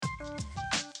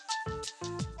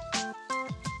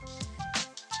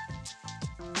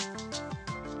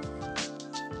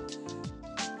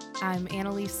I'm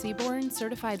Annalise Seaborn,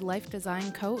 certified life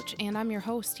design coach, and I'm your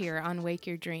host here on Wake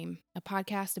Your Dream, a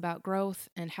podcast about growth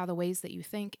and how the ways that you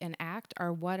think and act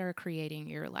are what are creating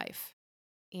your life.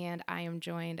 And I am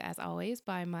joined, as always,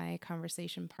 by my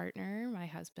conversation partner, my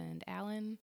husband,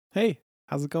 Alan. Hey,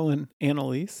 how's it going,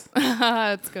 Annalise?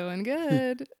 It's going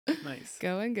good. Nice.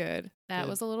 Going good. That Good.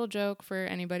 was a little joke for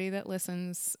anybody that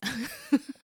listens.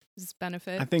 Just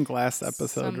benefit. I think last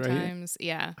episode, Sometimes, right?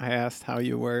 yeah. I asked how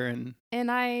you were, and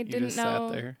I you didn't just know.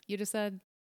 sat there. You just said,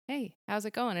 "Hey, how's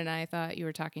it going?" And I thought you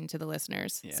were talking to the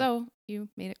listeners. Yeah. So you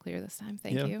made it clear this time.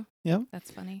 Thank you. Yep. That's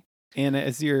funny. And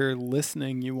as you're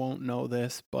listening, you won't know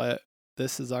this, but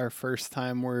this is our first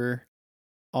time we're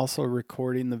also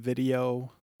recording the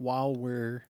video while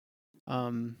we're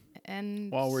And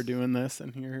doing this.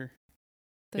 And here,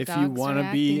 the if you dogs want are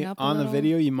to be acting up a on the little.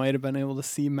 video, you might have been able to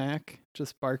see Mac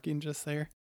just barking just there.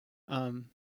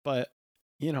 But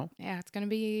you know, Yeah, it's gonna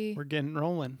be we're getting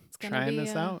rolling. It's gonna trying be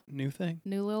this out, new thing.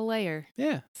 new little layer.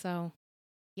 Yeah. So,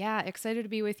 yeah, excited to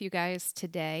be with you guys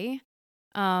today.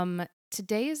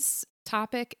 Today's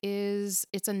topic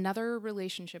it's another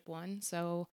relationship one.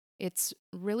 So it's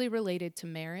really related to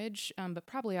marriage, but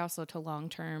probably also to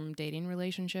long-term dating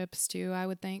relationships too, I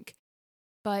would think.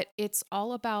 But it's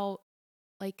all about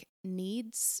like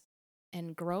needs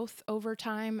and growth over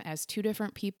time as two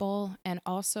different people, and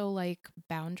also like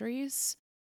boundaries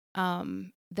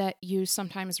that you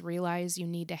sometimes realize you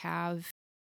need to have,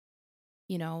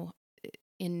 you know,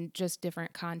 in just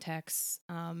different contexts.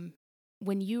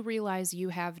 When you realize you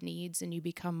have needs and you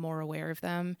become more aware of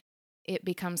them, it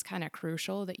becomes kind of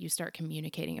crucial that you start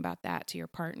communicating about that to your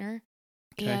partner.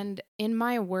 Okay. And in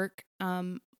my work,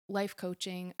 life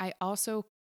coaching, I also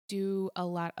do a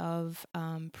lot of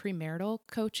premarital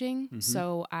coaching. Mhm.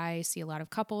 So I see a lot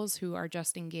of couples who are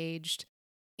just engaged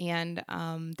and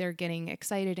they're getting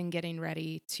excited and getting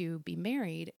ready to be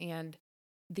married. And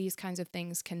these kinds of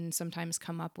things can sometimes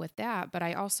come up with that. But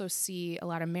I also see a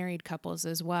lot of married couples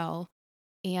as well.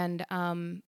 And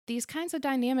these kinds of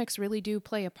dynamics really do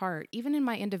play a part, even in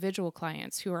my individual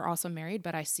clients who are also married,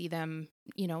 but I see them,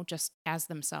 just as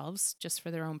themselves, just for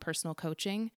their own personal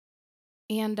coaching.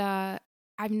 And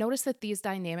I've noticed that these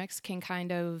dynamics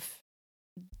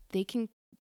they can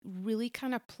really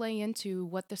kind of play into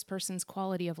what this person's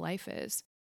quality of life is.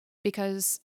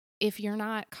 Because if you're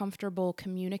not comfortable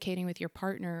communicating with your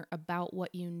partner about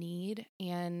what you need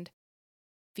and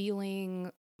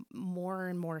feeling more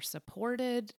and more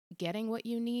supported, getting what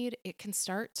you need, it can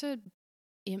start to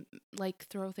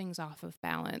throw things off of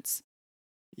balance.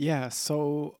 Yeah,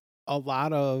 so a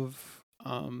lot of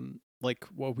like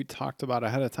what we talked about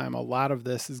ahead of time, a lot of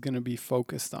this is going to be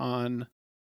focused on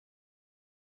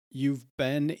you've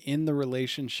been in the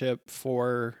relationship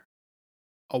for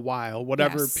a while,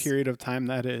 whatever Yes. period of time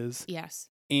that is. Yes.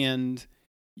 And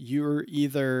you're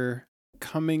either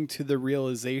coming to the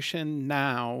realization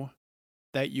now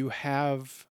that you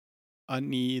have a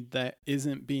need that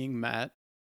isn't being met,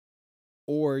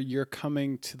 or you're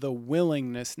coming to the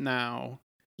willingness now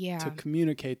Yeah. to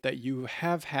communicate that you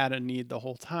have had a need the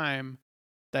whole time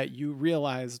that you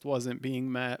realized wasn't being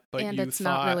met, but and you it's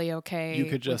thought not really okay you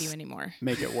could with just you anymore.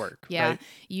 make it work. Yeah. Right?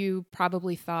 You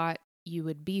probably thought you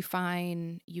would be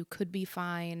fine. You could be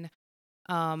fine.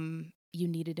 You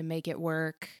needed to make it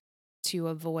work to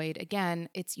avoid, again,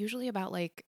 it's usually about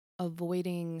like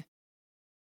avoiding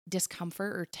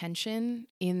discomfort or tension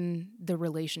in the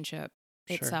relationship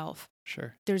itself.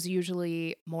 Sure. There's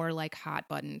usually more like hot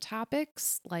button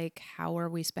topics, like how are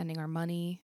we spending our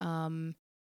money?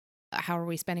 How are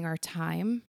we spending our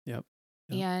time? Yep.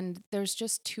 And there's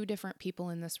just two different people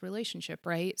in this relationship,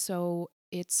 right? So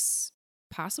it's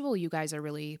possible you guys are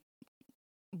really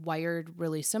wired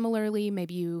really similarly.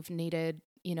 Maybe you've needed,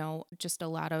 just a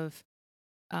lot of,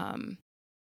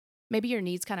 maybe your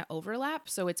needs kind of overlap.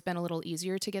 So it's been a little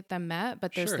easier to get them met,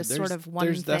 but there's Sure. this sort of one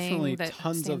There's definitely thing that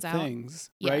tons of stands out. things,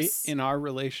 right, Yes. in our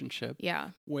relationship Yeah.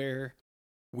 where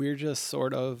we're just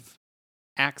sort of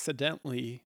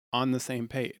accidentally on the same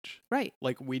page. Right.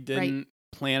 Like we didn't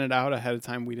plan it out ahead of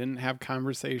time. We didn't have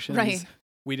conversations. Right.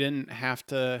 We didn't have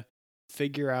to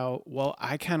figure out, well,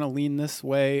 I kind of lean this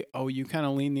way. Oh, you kind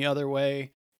of lean the other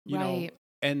way, you know, Right.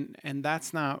 and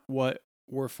that's not what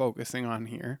we're focusing on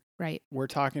here. Right. We're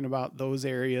talking about those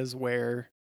areas where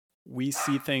we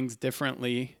see things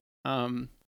differently, and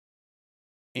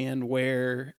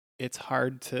where it's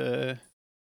hard to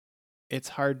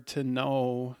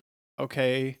know,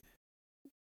 okay,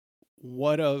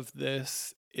 what of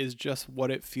this is just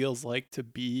what it feels like to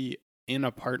be in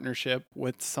a partnership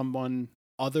with someone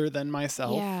other than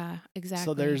myself. Yeah, exactly.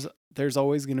 So there's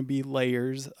always going to be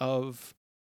layers of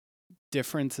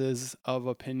differences of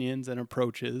opinions and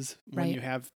approaches when Right. you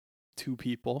have two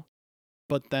people,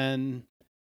 but then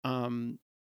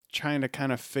trying to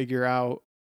kind of figure out,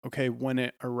 okay, when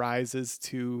it arises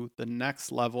to the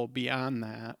next level beyond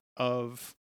that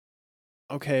of,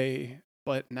 okay,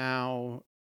 but now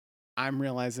I'm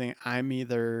realizing I'm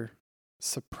either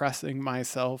suppressing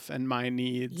myself and my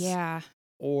needs Yeah.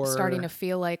 Starting to or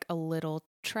feel like a little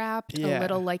trapped, a yeah,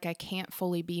 little like I can't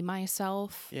fully be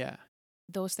myself. yeah,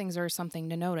 Those things are something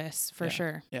to notice for yeah,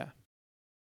 sure. yeah,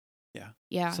 yeah.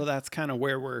 Yeah. So that's kind of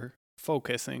where we're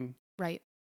focusing Right.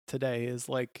 today is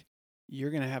like you're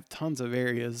going to have tons of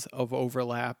areas of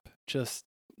overlap just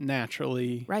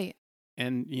naturally. Right.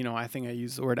 And, I think I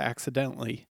used the word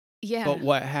accidentally, but Yeah.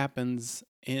 what happens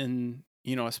in,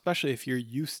 especially if you're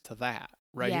used to that,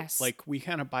 right? Yes. Like we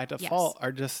kind of by Yes. default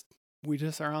we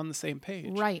just are on the same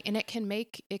page. Right. And it can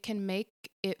make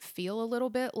it feel a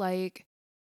little bit like,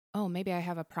 oh, maybe I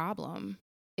have a problem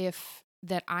if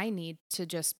that I need to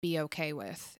just be okay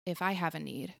with if I have a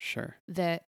need Sure.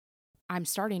 that I'm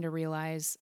starting to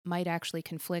realize might actually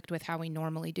conflict with how we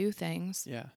normally do things.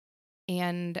 Yeah.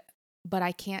 And but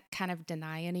I can't kind of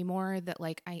deny anymore that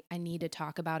like I need to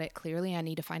talk about it clearly. I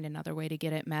need to find another way to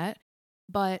get it met.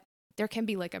 But there can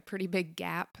be like a pretty big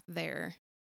gap there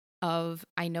of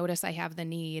I notice I have the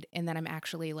need and then I'm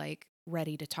actually like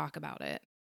ready to talk about it.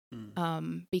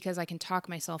 Because I can talk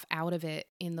myself out of it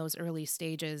in those early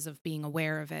stages of being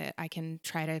aware of it. I can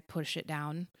try to push it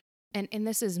down. And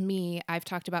this is me. I've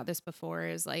talked about this before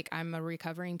is like I'm a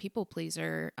recovering people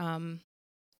pleaser.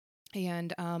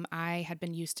 And I had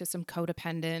been used to some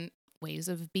codependent ways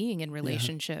of being in Yeah.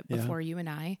 relationship Yeah. before you and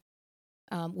I.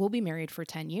 We'll be married for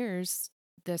 10 years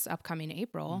this upcoming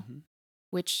April, Mhm.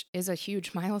 which is a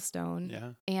huge milestone.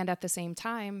 Yeah. And at the same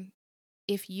time,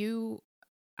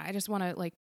 I just want to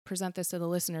like present this to the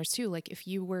listeners too. Like if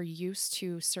you were used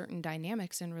to certain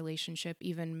dynamics in relationship,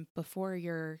 even before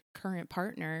your current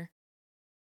partner,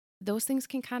 those things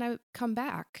can kind of come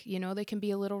back, they can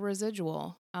be a little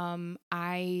residual.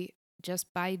 I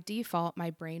just by default, my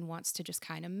brain wants to just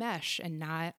kind of mesh and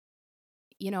not,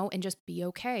 and just be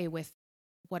okay with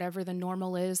whatever the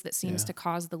normal is that seems Yeah. to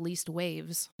cause the least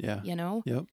waves, Yeah. you know?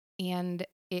 Yep. And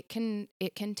it can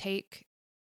take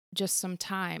just some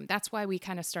time. That's why we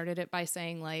kind of started it by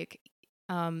saying like,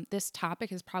 this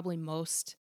topic is probably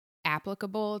most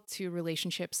applicable to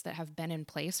relationships that have been in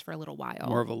place for a little while.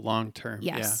 More of a long term.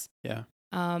 Yes. Yeah.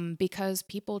 Because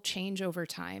people change over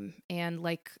time, and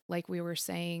like we were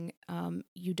saying,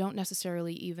 you don't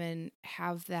necessarily even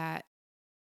have that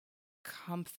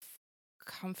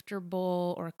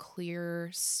comfortable or clear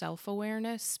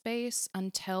self-awareness space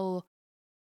until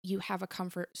you have a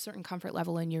certain comfort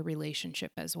level in your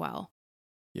relationship as well,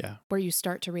 Yeah. where you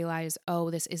start to realize, oh,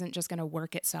 this isn't just going to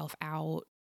work itself out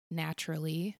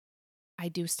naturally. I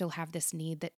do still have this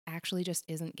need that actually just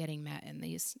isn't getting met in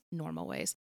these normal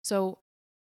ways. So,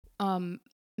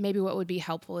 maybe what would be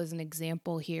helpful is an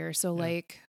example here. So, Yeah.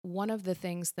 like, one of the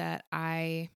things that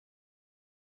I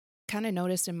kind of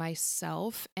noticed in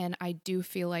myself, and I do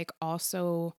feel like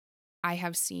also I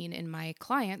have seen in my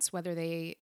clients, whether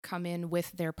they come in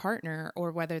with their partner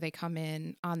or whether they come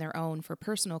in on their own for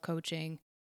personal coaching.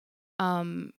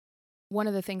 Um, One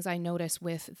of the things I notice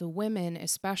with the women,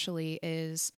 especially,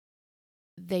 is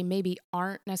they maybe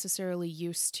aren't necessarily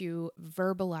used to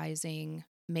verbalizing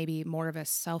maybe more of a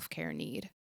self-care need.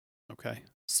 Okay.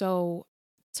 So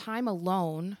time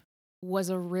alone was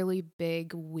a really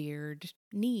big, weird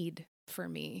need for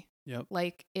me. Yep.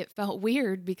 Like it felt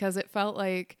weird because it felt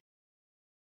like,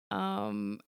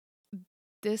 um,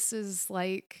 this is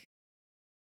like,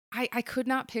 I could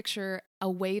not picture a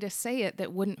way to say it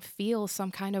that wouldn't feel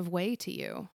some kind of way to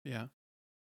you. Yeah.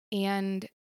 And,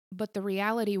 but the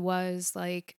reality was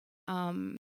like,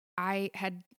 I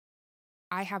had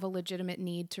I have a legitimate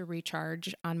need to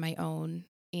recharge on my own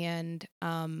and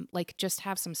like just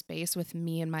have some space with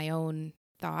me and my own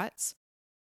thoughts.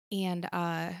 And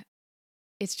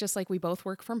it's just like we both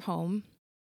work from home.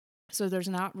 So there's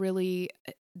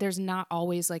not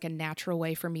always like a natural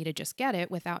way for me to just get it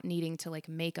without needing to like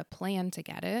make a plan to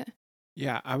get it.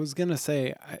 Yeah. I was going to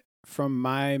say, from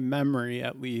my memory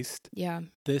at least, Yeah.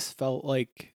 this felt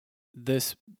like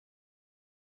this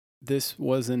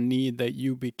was a need that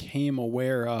you became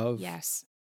aware of Yes.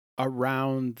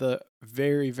 around the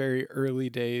very, very early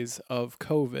days of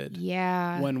COVID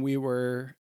Yeah. when we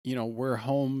were, we're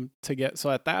home to get.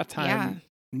 So at that time, Yeah.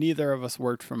 neither of us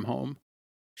worked from home.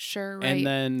 Sure. Right. And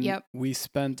then Yep. we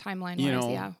spent, Timeline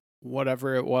wise. Yeah.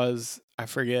 whatever it was, I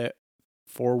forget,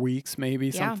 4 weeks, maybe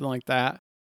Yeah. something like that,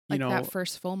 Like that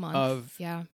first full month. of,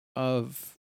 Yeah.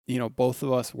 of, both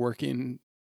of us working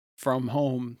from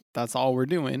home. That's all we're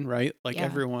doing, right? Like Yeah.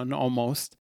 everyone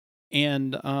almost.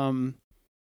 And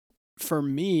for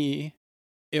me,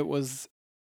 I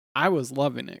was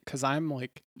loving it because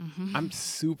I'm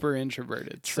super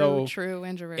introverted. So True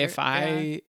introvert. if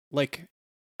Yeah.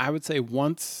 I would say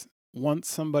once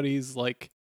somebody's like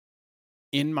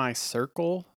in my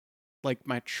circle, like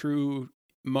my true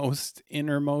most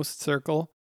innermost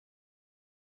circle,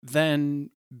 then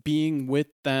being with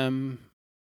them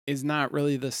is not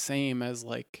really the same as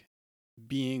like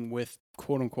being with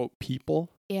quote unquote people.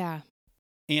 Yeah.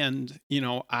 And,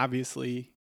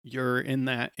 obviously you're in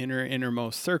that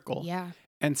innermost circle. Yeah.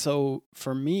 And so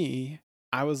for me,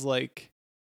 I was like,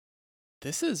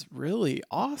 this is really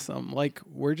awesome. Like,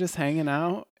 we're just hanging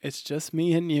out. It's just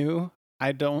me and you.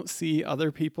 I don't see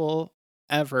other people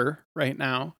ever right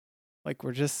now. Like,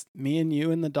 we're just me and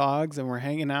you and the dogs, and we're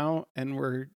hanging out, and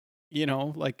we're,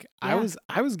 like Yeah.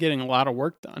 I was getting a lot of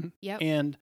work done. Yep.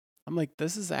 And I'm like,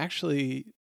 this is actually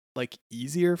like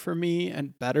easier for me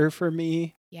and better for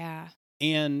me. Yeah.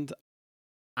 And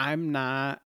I'm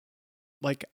not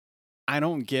like, I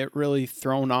don't get really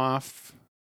thrown off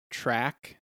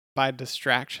track by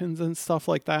distractions and stuff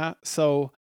like that.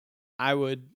 So I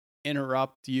would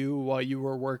interrupt you while you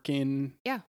were working.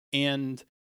 Yeah. And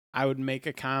I would make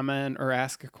a comment or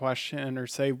ask a question or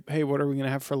say, hey, what are we going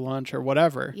to have for lunch or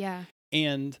whatever. Yeah.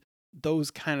 And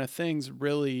those kind of things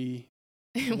really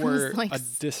It were was like a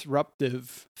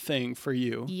disruptive thing for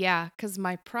you. Yeah, because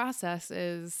my process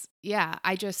is,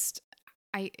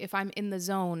 if I'm in the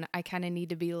zone, I kind of need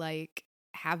to be like,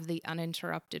 have the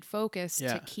uninterrupted focus to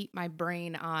Yeah. keep my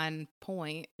brain on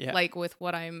point, Yeah. like with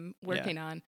what I'm working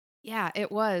on. Yeah, it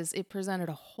presented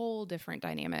a whole different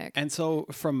dynamic. And so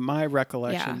from my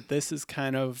recollection, Yeah. this is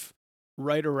kind of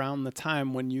right around the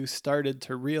time when you started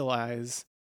to realize,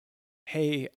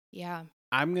 hey, Yeah.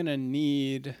 I'm going to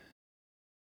need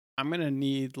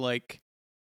like,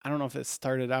 I don't know if it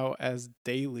started out as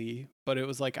daily, but it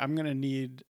was like, I'm going to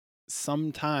need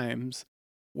some times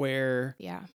where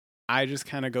Yeah. I just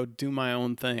kind of go do my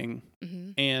own thing.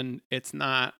 Mm-hmm. And it's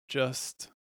not just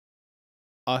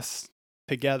us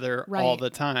together all Right. the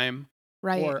time.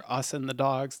 Right. Or us and the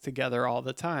dogs together all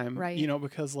the time. Right.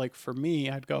 Because like for me,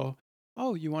 I'd go,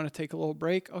 oh, you want to take a little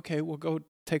break? Okay, we'll go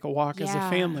take a walk as a Yeah.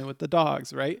 family with the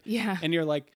dogs, right? Yeah. And you're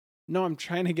like, no, I'm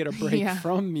trying to get a break Yeah.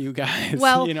 from you guys.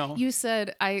 Well, you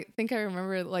said, I think I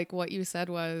remember like what you said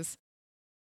was,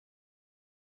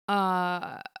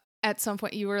 at some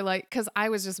point you were like, because I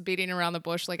was just beating around the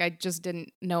bush, like I just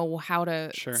didn't know how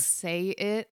to Sure. say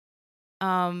it.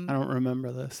 I don't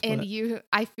remember this. And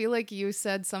I feel like you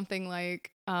said something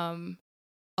like,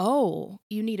 oh,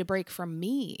 you need a break from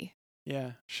me.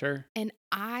 Yeah, sure. And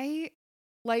I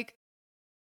like,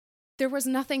 there was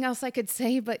nothing else I could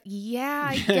say, but yeah,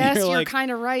 I guess you're like, kind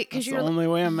of right. Because Because the only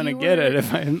way I'm going to get it,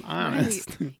 if I'm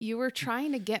honest. Right. You were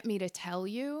trying to get me to tell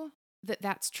you that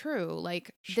that's true.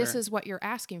 Like, this Sure. is what you're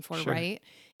asking for, Sure. right?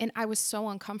 And I was so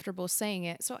uncomfortable saying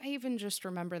it. So I even just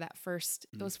remember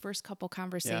those first couple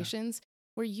conversations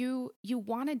where you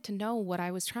wanted to know what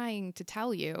I was trying to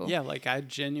tell you. Yeah, like I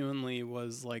genuinely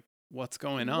was like, what's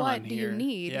going on What do here? you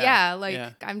need? Yeah, like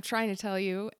yeah. I'm trying to tell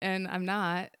you and I'm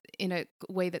not in a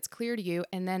way that's clear to you.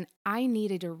 And then I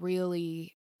needed to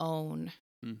really own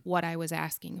what I was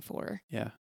asking for.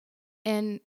 Yeah.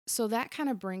 And so that kind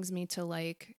of brings me to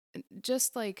like,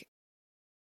 just like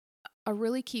a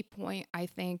really key point, I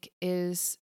think,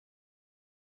 is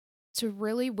to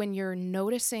really, when you're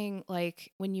noticing,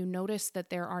 like when you notice that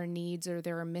there are needs or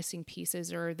there are missing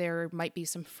pieces or there might be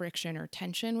some friction or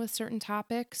tension with certain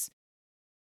topics,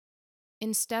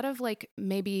 instead of like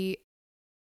maybe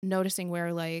noticing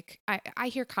where like, I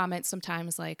hear comments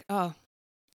sometimes like, oh,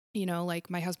 like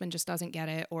my husband just doesn't get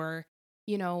it, or,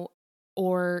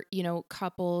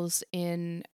 couples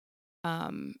in,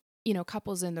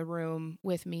 couples in the room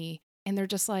with me and they're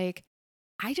just like,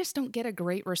 I just don't get a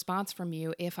great response from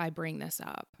you if I bring this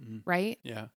up, right?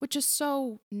 Yeah. Which is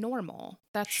so normal.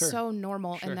 That's so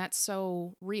normal Sure. and that's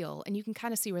so real. And you can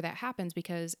kind of see where that happens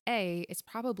because you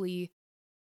probably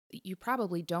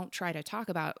don't try to talk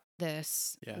about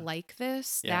this like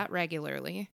this that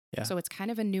regularly. Yeah. So it's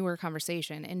kind of a newer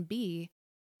conversation. And B,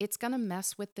 it's going to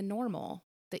mess with the normal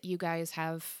that you guys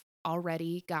have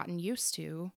already gotten used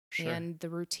to and the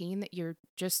routine that you're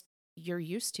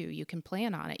used to. You can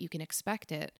plan on it, you can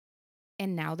expect it.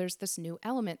 And now there's this new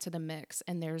element to the mix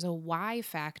and there's a why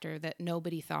factor that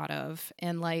nobody thought of.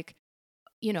 And like,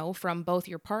 from both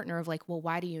your partner of like, well,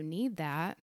 why do you need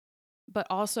that? But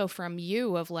also from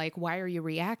you of like, why are you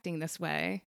reacting this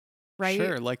way? Right?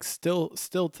 Sure. Like still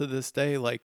to this day,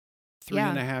 like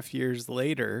 3.5 years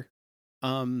later,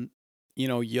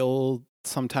 you'll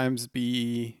sometimes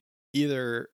be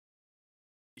either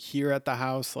here at the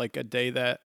house, like a day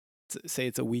that, say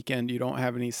it's a weekend, you don't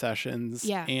have any sessions,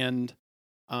 Yeah. and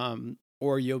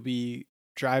or you'll be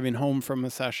driving home from a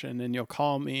session and you'll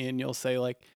call me and you'll say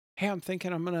like, hey, I'm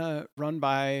thinking I'm gonna run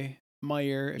by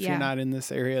Meijer. If you're Yeah. not in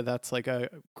this area, that's like a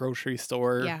grocery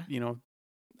store, Yeah.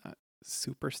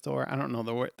 superstore. I don't know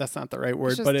the word. That's not the right It's word,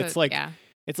 just but it's like yeah.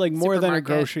 it's like more than a Supermarket.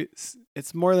 grocery.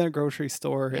 It's more than a grocery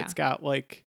store. Yeah. It's got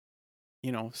like,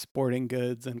 sporting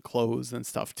goods and clothes and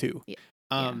stuff too. Yeah.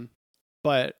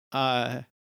 But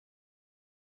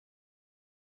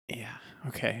yeah,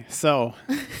 okay. So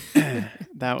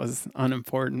that was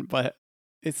unimportant, but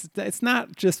it's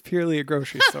not just purely a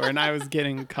grocery store, and I was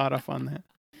getting caught up on that.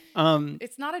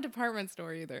 It's not a department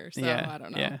store either, so Yeah, I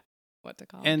don't know yeah. what to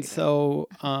call it. And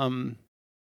either.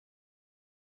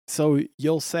 so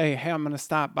you'll say, "Hey, I'm gonna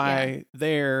stop by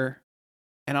there,"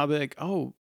 and I'll be like,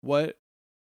 "Oh, what?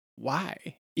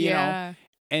 Why?" Yeah.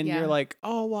 And Yeah. you're like,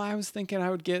 "Oh, well, I was thinking I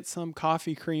would get some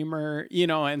coffee creamer,"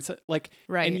 and so like,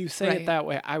 Right. and you say right. it that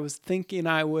way. I was thinking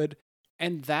I would,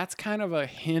 and that's kind of a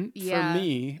hint for Yeah.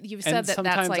 me. You've And said that that's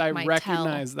sometimes like I my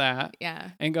recognize tell. that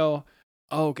Yeah. and go,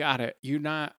 "Oh, got it. You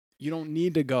don't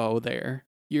need to go there.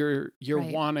 You're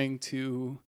Right. wanting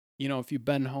to, if you've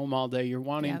been home all day, you're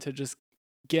wanting Yep. to just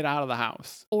get out of the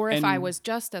house." Or if I And was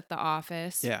just at the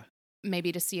office, yeah,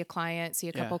 maybe to see a client, see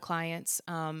a yeah, couple clients,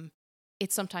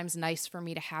 it's sometimes nice for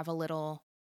me to have a little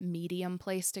medium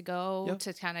place to go yep,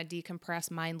 to kind of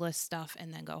decompress mindless stuff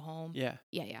and then go home. yeah.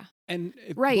 Yeah. Yeah. And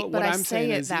Right. but But what I I'm saying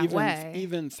say it is that way.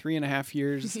 even 3.5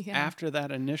 years Yeah. after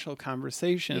that initial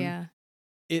conversation, Yeah.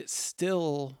 it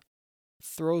still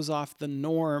throws off the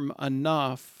norm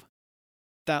enough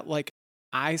that like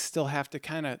I still have to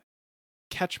kind of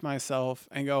catch myself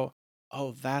and go,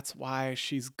 "Oh, that's why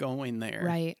she's going there."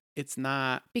 Right. It's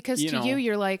not, Because to you,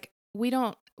 you're like, we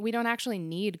don't actually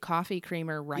need coffee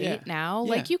creamer right yeah, now. yeah,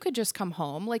 Like you could just come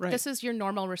home. Like right. this is your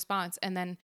normal response. And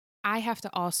then I have to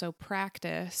also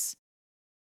practice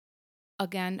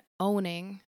again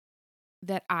owning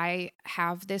that I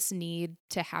have this need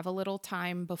to have a little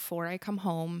time before I come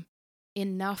home,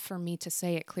 enough for me to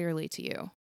say it clearly to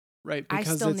you. Right, I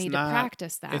because still need to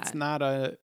practice it's that.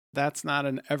 not that's not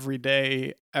an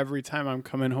everyday, every time I'm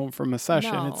coming home from a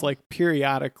session. It's No. like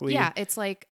periodically. Yeah, it's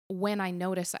like when I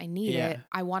notice I need Yeah. it,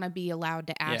 I want to be allowed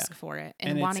to Yeah. ask for it And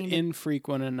and it's wanting to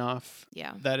infrequent enough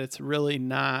yeah. that it's really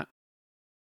not,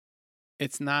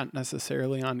 it's not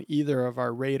necessarily on either of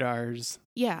our radars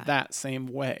Yeah. that same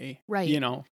way. Right.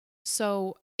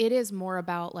 So it is more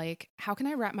about like, how can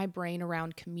I wrap my brain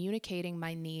around communicating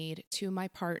my need to my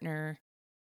partner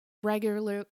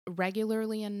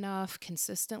regularly enough,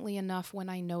 consistently enough when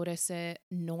I notice it,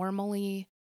 normally,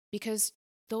 because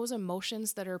those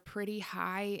emotions that are pretty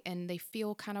high and they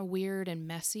feel kind of weird and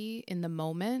messy in the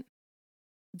moment,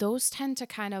 those tend to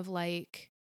kind of like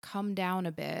come down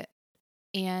a bit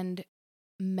and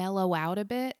mellow out a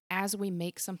bit as we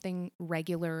make something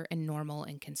regular and normal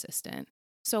and consistent.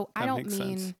 So That makes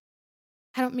sense.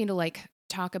 I don't mean to like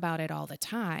talk about it all the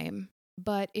time,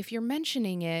 but if you're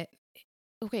mentioning it,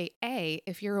 okay,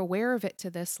 if you're aware of it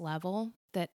to this level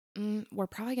that we're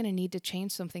probably going to need to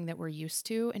change something that we're used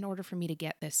to in order for me to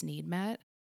get this need met.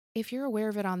 If you're aware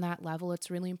of it on that level,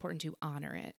 it's really important to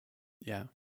honor it. Yeah.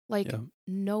 Like Yeah.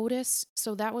 notice.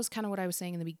 So that was kind of what I was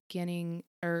saying in the beginning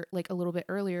or like a little bit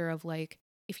earlier of like,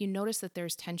 if you notice that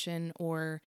there's tension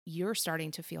or you're starting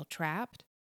to feel trapped,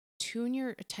 tune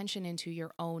your attention into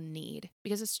your own need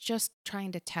because it's just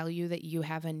trying to tell you that you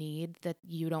have a need that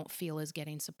you don't feel is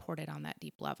getting supported on that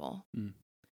deep level. Mm.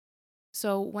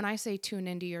 So when I say tune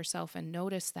into yourself and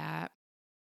notice that,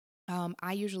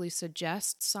 I usually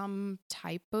suggest some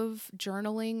type of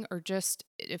journaling or just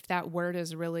if that word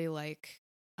is really like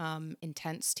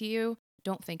intense to you,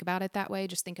 don't think about it that way.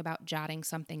 Just think about jotting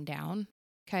something down.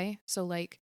 Okay. So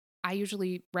like I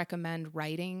usually recommend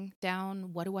writing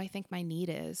down what do I think my need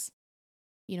is?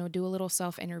 Do a little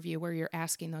self interview where you're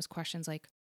asking those questions like,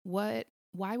 why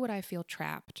would I feel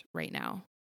trapped right now?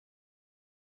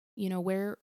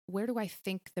 Where do I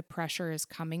think the pressure is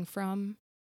coming from?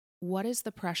 What is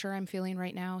the pressure I'm feeling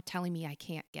right now telling me I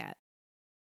can't get?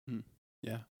 Mm.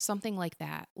 Yeah. Something like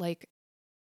that. Like,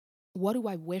 what do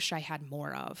I wish I had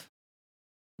more of?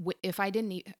 If I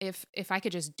didn't, if I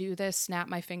could just do this, snap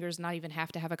my fingers, not even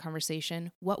have to have a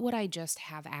conversation, what would I just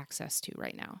have access to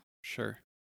right now? Sure.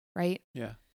 Right?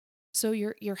 Yeah. So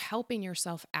you're helping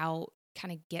yourself out,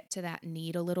 kind of get to that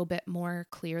need a little bit more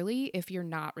clearly if you're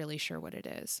not really sure what it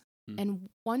is. Mm. And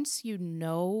once you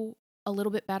know a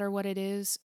little bit better what it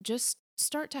is, just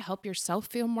start to help yourself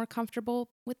feel more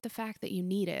comfortable with the fact that you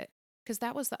need it. because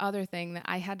that was the other thing that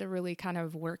I had to really kind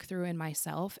of work through in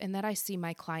myself, and that I see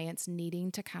my clients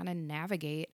needing to kind of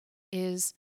navigate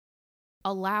is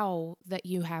allow that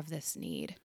you have this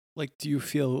need. Like, do you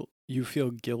feel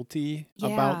guilty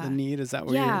about the Yeah. need? Is that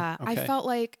where you're Yeah. I okay? felt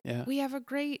like Yeah, we have a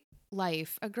great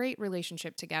life, a great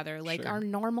relationship together. Like our sure.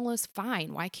 normal is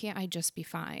fine. Why can't I just be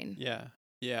fine? Yeah.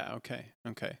 Yeah, okay.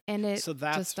 Okay. And it So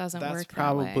just doesn't that's work that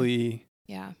way. probably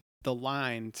Yeah. the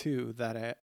line too that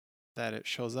it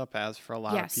shows up as for a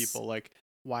lot of Yes. people. Like,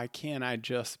 why can't I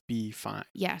just be fine?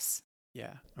 Yes.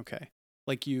 Yeah, okay.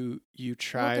 Like you Look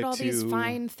try at all these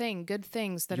to good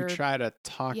things that you are, try to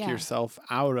talk yeah, yourself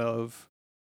out of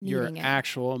your needing it.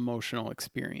 actual emotional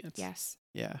experience. Yes.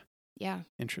 Yeah, Yeah.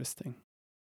 interesting.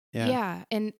 Yeah. Yeah.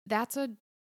 And that's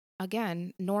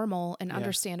again, normal and Yeah.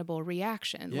 understandable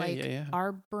reaction. Yeah, yeah, Like yeah.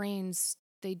 our brains,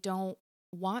 they don't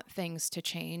want things to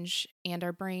change. And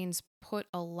our brains put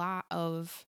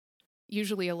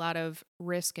usually a lot of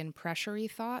risk and pressury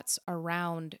thoughts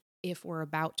around if we're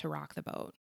about to rock the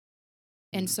boat.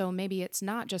 And Mm. so maybe it's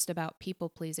not just about people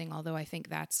pleasing, although I think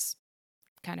that's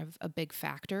kind of a big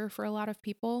factor for a lot of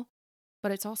people,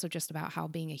 but it's also just about how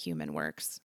being a human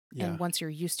works. And Yeah. once you're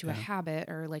used to a Yeah. habit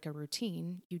or like a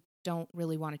routine, you don't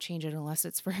really want to change it unless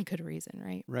it's for a good reason,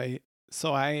 right? Right.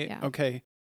 Yeah. Okay.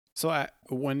 So I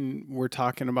when we're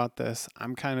talking about this,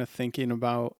 I'm kind of thinking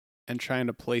about and trying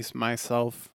to place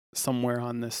myself somewhere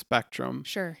on this spectrum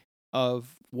Sure.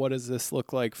 of what does this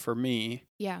look like for me?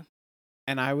 Yeah.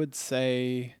 And I would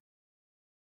say,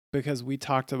 because we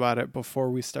talked about it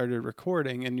before we started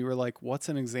recording, and you were like, what's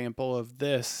an example of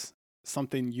this?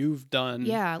 Something you've done,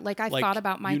 Yeah. Like I thought like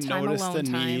about my you time noticed a alone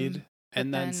need time, but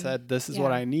and then then, said, this is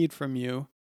what yeah. I need from you.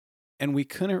 And we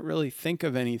couldn't really think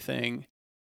of anything.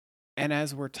 And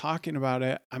as we're talking about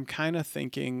it, I'm kind of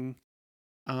thinking,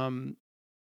 um,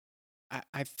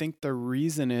 I think the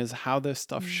reason is how this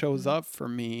stuff shows Hmm. up for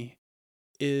me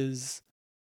is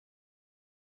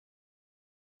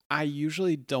I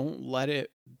usually don't let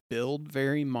it build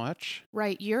very much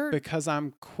Right. because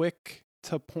I'm quick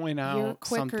to point You're out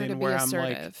quicker to something be where I'm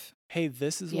like, assertive. "Hey,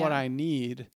 this is what Yeah. I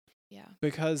need," Yeah.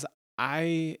 because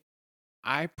I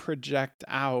I project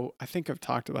out. I think I've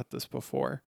talked about this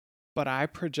before, but I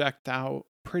project out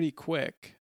pretty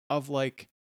quick of like,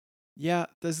 yeah,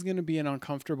 this is going to be an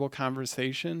uncomfortable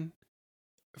conversation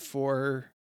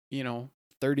for, you know,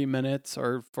 30 minutes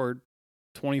or for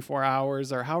 24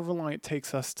 hours or however long it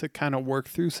takes us to kind of work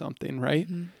through something, right?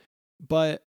 Hmm.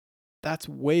 But that's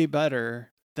way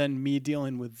better than me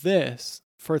dealing with this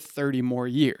for 30 more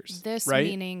years, This right?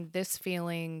 meaning, this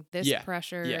feeling, this Yeah. Yeah.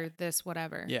 pressure, this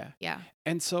whatever. Yeah. Yeah.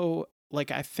 And so like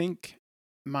I think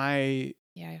my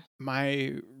Yeah.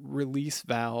 my release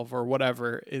valve or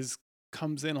whatever is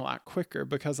comes in a lot quicker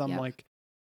because I'm Yep. like,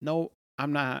 no,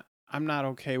 I'm not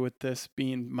okay with this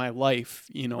being my life,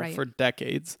 Right. for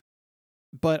decades.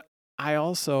 But I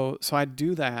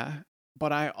do that,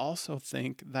 but I also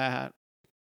think that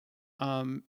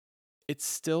um it's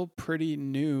still pretty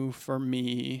new for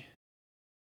me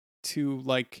to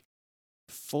like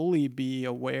fully be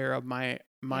aware of my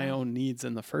Yeah. own needs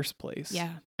in the first place.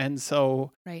 Yeah. And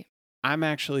so Right. I'm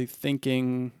actually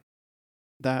thinking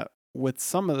that with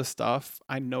some of the stuff,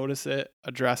 I notice it,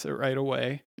 address it right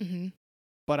away. Hmm.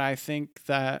 But I think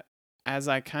that as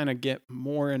I kind of get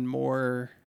more and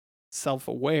more self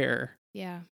aware,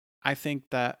 Yeah. I think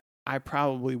that I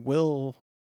probably will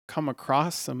come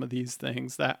across some of these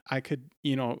things that I could,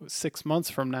 6 months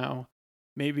from now,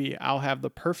 maybe I'll have the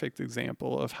perfect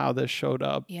example of how this showed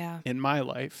up Yeah. in my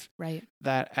life. Right.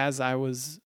 That as I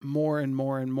was more and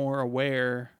more and more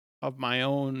aware of my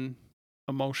own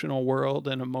emotional world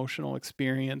and emotional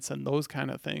experience and those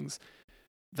kind of things,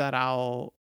 that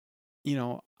I'll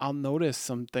notice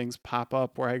some things pop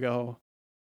up where I go,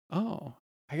 oh,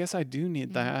 I guess I do need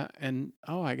Mm-hmm. that. And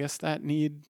oh, I guess that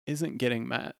need isn't getting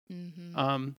met. Mm-hmm.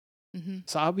 Um, Mm-hmm.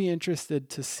 so I'll be interested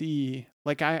to see,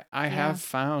 like, I Yeah. have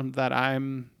found that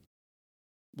I'm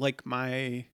like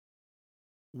my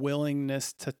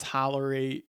willingness to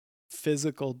tolerate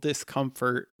physical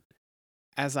discomfort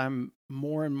as I'm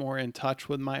more and more in touch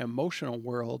with my emotional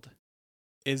world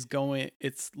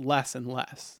it's less and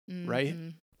less, right? Mm-hmm.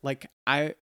 Like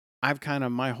I've kind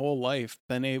of my whole life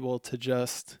been able to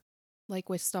just Like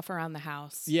with stuff around the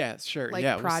house, yeah, sure. like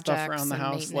Yeah, with stuff around projects the and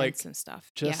house maintenance like and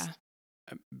stuff. Yeah. just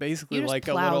basically You just like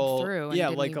a plowed little through and yeah,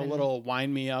 didn't like a even, little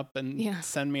wind me up and yeah.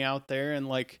 send me out there and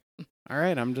like all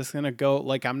right, I'm just going to go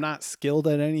like I'm not skilled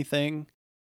at anything,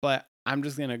 but I'm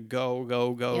just going to go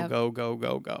go go Yep. go go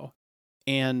go go.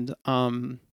 And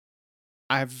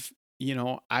I've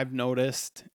I've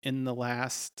noticed in the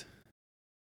last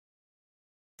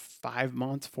 5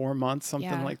 months, 4 months, something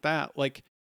Yeah. like that. Like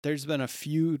there's been a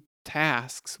few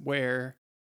tasks where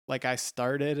like I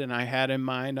started and I had in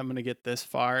mind I'm going to get this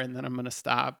far and then I'm going to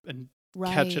stop and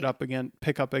catch it Right. up again,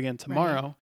 pick up again Right.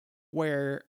 tomorrow,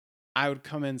 where I would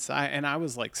come inside and I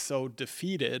was like so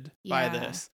defeated by Yeah.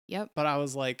 this, Yep. but I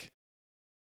was like,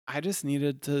 I just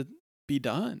needed to be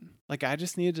done. Like I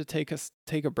just needed to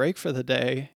take a break for the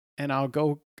day and I'll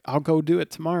go do it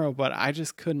tomorrow, but I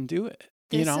just couldn't do it,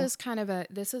 you know?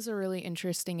 This is a really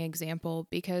interesting example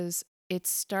because it's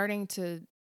starting to,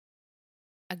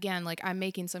 again, like I'm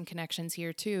making some connections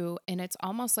here too, and it's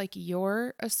almost like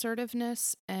your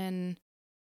assertiveness and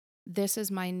this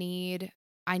is my need.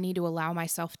 I need to allow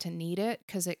myself to need it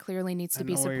because it clearly needs I to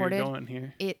be know where you're supported. going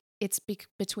here. It's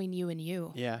between you and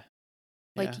you. Yeah.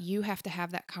 Like Yeah. you have to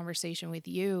have that conversation with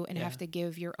you and Yeah. have to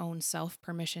give your own self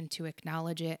permission to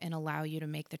acknowledge it and allow you to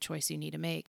make the choice you need to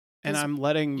make. And 'Cause- I'm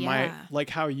letting yeah.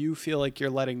 like how you feel like you're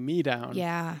letting me down.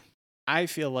 Yeah. I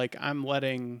feel like I'm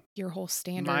letting Your whole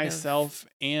standard myself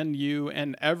and you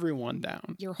and everyone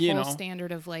down. your you whole know?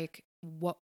 standard of like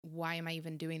why am I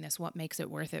even doing this? What makes it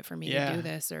worth it for me to Yeah. do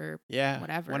this or Yeah.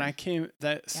 whatever? When I came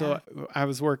I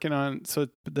was working on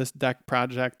this deck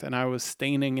project and I was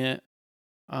staining it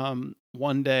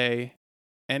one day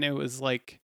and it was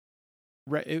like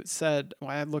it said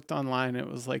when I looked online it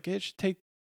was like it should take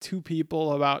 2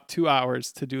 people about 2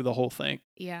 hours to do the whole thing.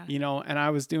 Yeah. You know, and I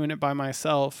was doing it by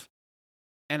myself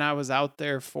and I was out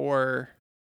there for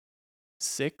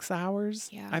 6 hours,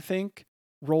 Yeah. I think,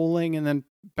 rolling and then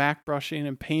back brushing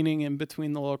and painting in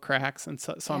between the little cracks. And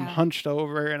so I'm Yeah. hunched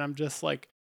over and I'm just like,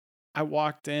 I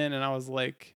walked in and I was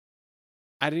like,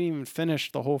 I didn't even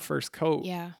finish the whole first coat.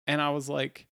 Yeah. And I was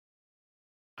like,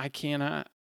 I can't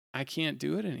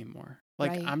do it anymore.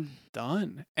 Like Right. I'm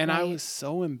done. And I Right. was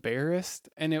so embarrassed.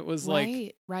 And it was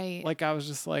like, Right. I was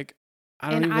just like, I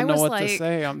don't And I even know was what to like-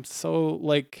 say. I'm so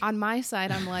like, On my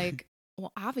side, I'm like,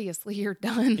 well, obviously you're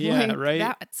done. Yeah, like, right?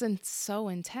 That's so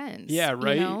intense. yeah,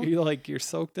 right. You know? You're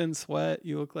soaked in sweat.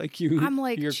 You look like I'm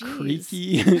like, you're "Geez."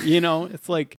 creaky. You know, it's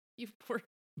like, You poor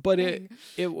but thing.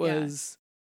 it was,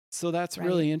 so that's Right.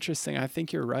 really interesting. I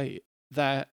think you're right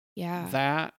that Yeah.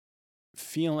 that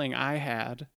feeling I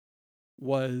had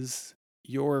was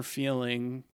your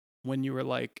feeling when you were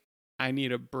like, I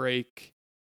need a break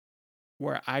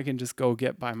where I can just go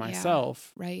get by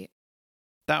myself. Right.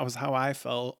 That was how I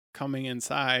felt coming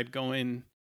inside going,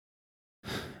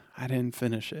 I didn't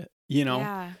finish it. You know,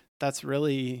 Yeah. that's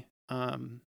really,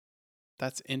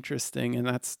 that's interesting and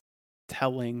that's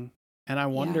telling. And I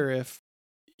wonder if,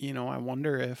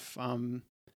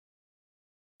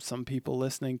 some people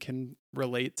listening can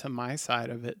relate to my side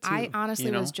of it too. I honestly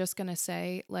was know? just going to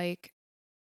say, like,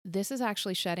 this is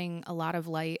actually shedding a lot of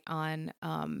light on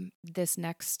this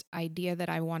next idea that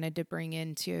I wanted to bring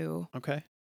into, Okay.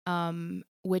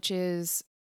 which is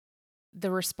the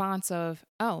response of,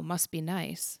 oh, must be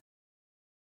nice.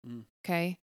 Mm.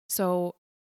 Okay. So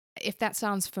if that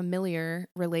sounds familiar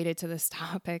related to this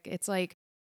topic, it's like,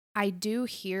 I do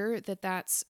hear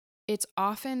that it's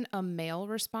often a male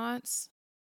response.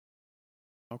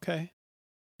 Okay.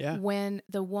 Yeah. When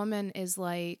the woman is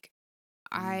like,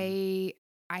 I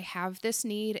have this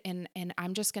need and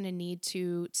I'm just going to need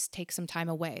to take some time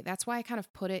away. That's why I kind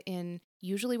of put it in,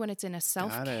 usually when it's in a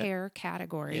self-care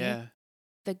category, Yeah.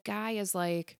 the guy is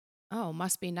like, oh,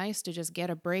 must be nice to just get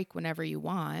a break whenever you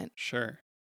want. Sure.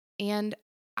 And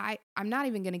I'm not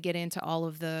even going to get into all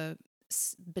of the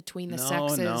between the No,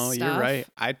 sexes stuff. you're right.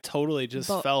 I totally just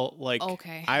But- felt like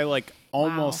okay. I like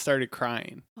almost Wow. started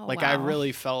crying. Oh, like I wow.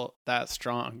 really felt that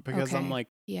strong because I'm Okay. like,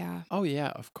 Yeah. oh yeah,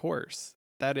 of course.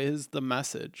 That is the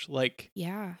message. Like,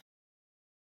 Yeah.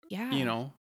 Yeah. you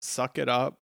know, suck it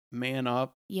up, man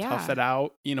up, yeah. tough it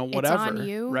out, whatever. It's on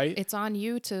you. Right? It's on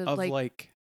you to of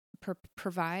like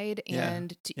provide Yeah,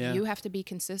 and yeah. you have to be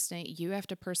consistent. You have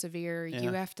to persevere. Yeah.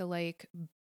 You have to like,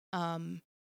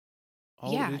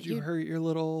 oh, yeah, did you you- hurt your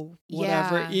little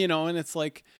whatever? Yeah. And it's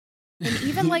like, and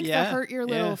even like Yeah, the hurt your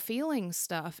little yeah. feelings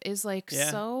stuff is like Yeah.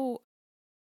 so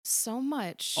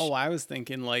much. Oh, I was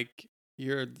thinking like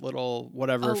your little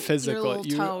whatever Oh, your physical, little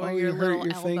toe or your you hurt little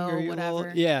your finger, elbow, your little,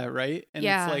 whatever. yeah, right. And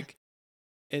Yeah. it's like,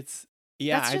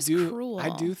 yeah, That's just I do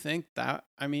cruel. think that.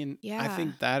 I mean, I Yeah.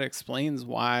 think that explains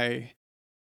why.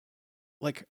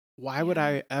 Like, why would Yeah.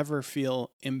 I ever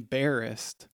feel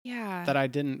embarrassed Yeah. that I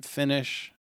didn't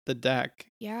finish the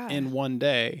deck yeah. in one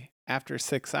day after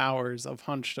 6 hours of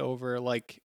hunched over?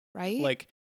 Like right.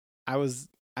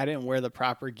 I didn't wear the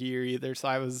proper gear either, so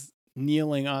I was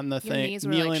kneeling on the Your thing, knees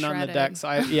were, like, kneeling on the deck.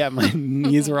 shredded. So my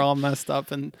knees were all messed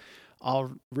up and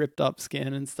all ripped up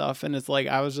skin and stuff. And it's like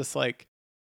I was just like,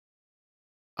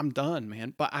 I'm done,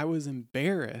 man. But I was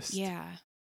embarrassed. Yeah.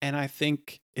 And I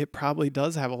think it probably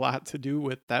does have a lot to do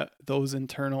with those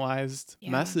internalized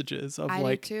Yeah. messages of I do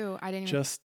like, too. I didn't even.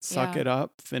 just suck Yeah. it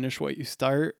up, finish what you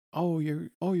start. Oh, you're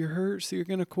hurt, so you're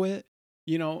gonna quit.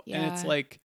 And it's Yeah.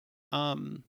 like,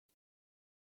 um,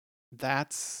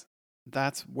 that's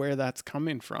where that's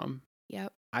coming from,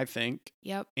 Yep. I think.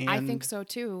 Yep. I think And so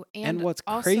too. and And what's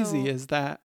crazy also, is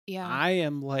that yeah. I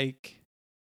am like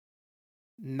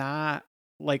not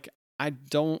like I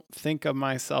don't think of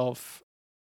myself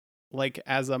like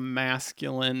as a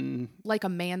masculine Like a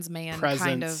man's man kind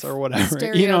presence or of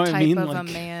whatever. You know what I stereotype mean? of a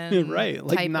Like man right,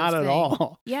 like type of not at thing.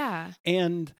 all. Yeah.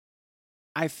 And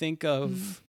I think Mm.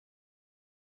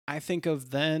 of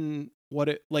then what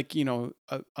it like,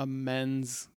 a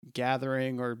men's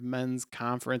gathering or men's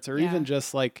conference or even Yeah.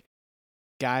 just like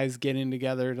guys getting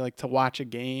together to watch a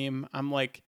game. I'm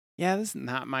like, yeah, this is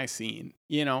not my scene,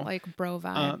 Like bro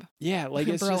vibe. Yeah, like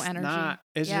it's Bro just energy. not.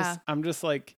 It's Yeah. just I'm just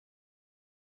like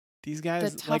these The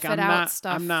guys. Like tough it out I'm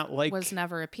stuff not was like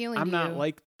never appealing I'm to not you.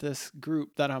 like this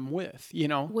group that I'm with.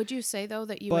 Would you say though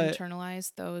that you But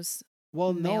internalized those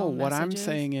well, no. male What I'm messages?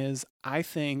 saying is, I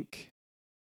think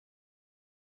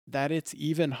that it's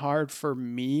even hard for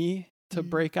me to Mm.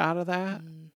 break out of that.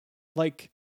 Mm.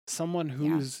 Like someone Yeah.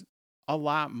 who's a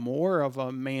lot more of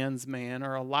a man's man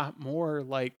or a lot more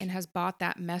like, And has bought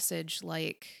that message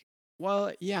like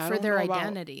well, yeah, for their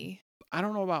identity. I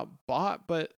don't know about bought,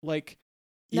 but like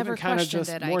even Never kind of questioned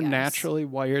just it, I more guess. naturally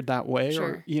wired that way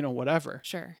or, Sure. whatever.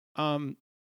 Sure.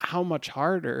 How much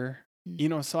harder,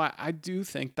 Mm. so I do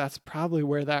think that's probably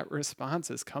where that response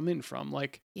is coming from.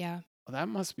 Like, Yeah. well, that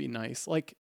must be nice.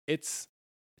 Like it's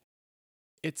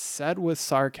said with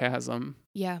sarcasm,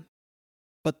 Yeah.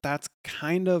 but that's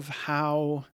kind of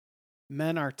how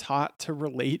men are taught to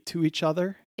relate to each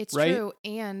other, It's right? true.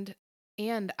 And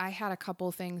I had a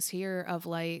couple things here of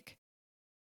like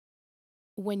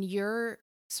when you're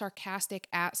sarcastic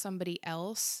at somebody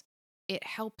else, it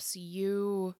helps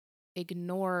you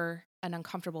ignore an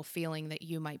uncomfortable feeling that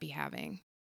you might be having.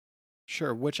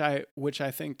 Sure, which I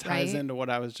think ties Right? into what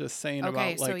I was just saying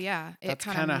Okay, about so like yeah, it that's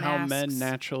kind of kind of how men masks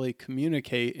naturally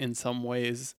communicate in some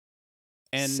ways,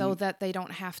 so and that they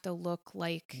don't have to look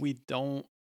like we don't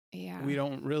yeah,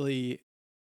 really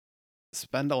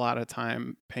spend a lot of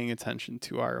time paying attention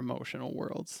to our emotional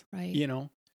worlds, right, you know?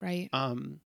 right.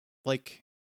 Um like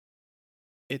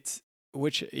it's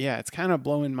which yeah, it's kind of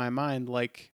blowing my mind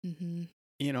like, Mhm.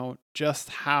 just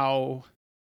how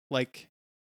like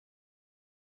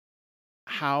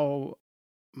how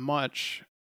much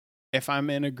if I'm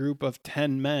in a group of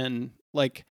 10 men,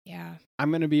 like Yeah. I'm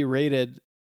going to be rated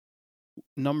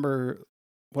number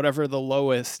whatever the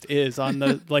lowest is on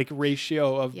the like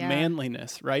ratio of Yeah.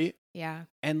 manliness, right? Yeah.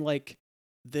 And like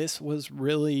this was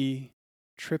really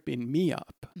tripping me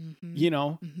up, Mhm. you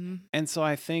know? Mhm. And so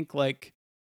I think like,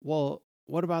 well,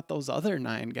 what about those other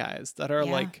 9 guys that are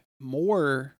Yeah. like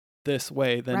more this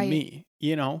way than Right. me?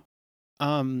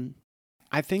 Um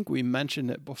I think we mentioned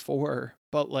it before,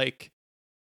 but like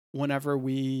whenever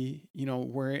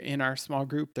we're in our small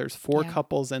group, there's 4 Yeah.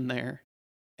 couples in there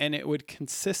and it would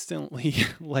consistently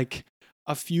like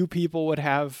a few people would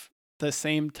have the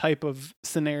same type of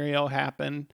scenario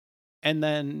happen and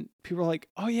then people are like,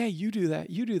 "Oh yeah, you do that.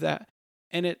 You do that."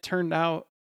 And it turned out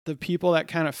the people that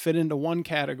kind of fit into one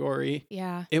category,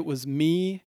 Yeah. it was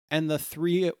me and the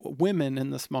 3 women in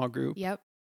the small group. Yep.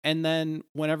 And then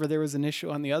whenever there was an issue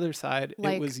on the other side, it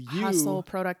Like was hustle, you and the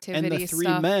productivity 3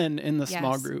 stuff. men in the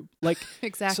small Yes. group. Like so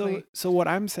Exactly. so what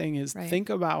I'm saying is Right. think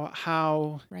about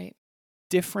how Right.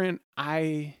 different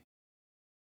I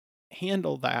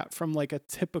handle that from like a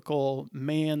typical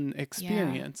man Yeah.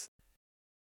 experience.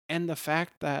 And the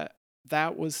fact that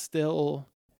that was still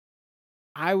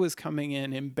I was coming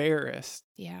in embarrassed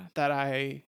Yeah. that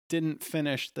I didn't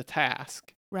finish the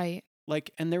task. Right.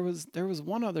 Like and there was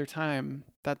one other time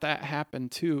that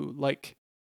happened too, like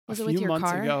a Was it with few your months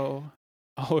car? ago.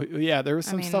 Oh, yeah, there was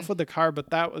I some stuff mean, with the car, but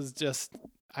that was just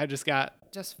I just got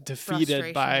just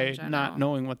defeated frustration in by not general.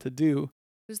 knowing what to do.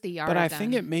 Who's the But I yard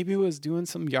think it then? maybe was doing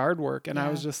some yard work and I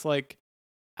was Yeah. just like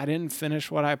I didn't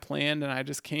finish what I planned and I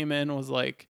just came in and was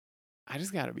like I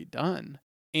just got to be done.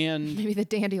 And Maybe the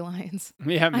dandelions.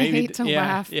 yeah, I maybe hate to yeah,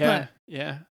 laugh, yeah, but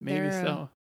yeah, maybe they're a so.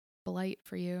 blight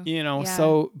for you. You know, Yeah.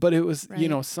 so but it was,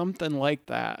 Right. something like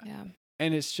that. Yeah.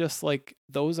 And it's just like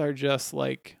those are just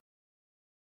like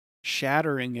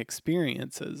shattering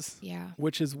experiences, Yeah.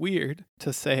 which is weird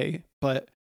to say, but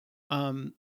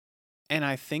um and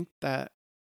I think that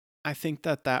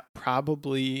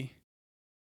probably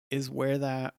is where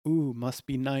that ooh must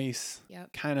be nice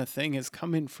Yep. kind of thing is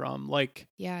coming from. Like,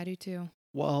 Yeah, I do too.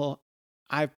 well,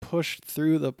 I've pushed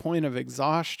through the point of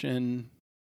exhaustion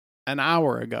an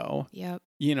hour ago, Yep.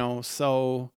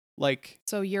 so like,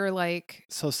 So you're like,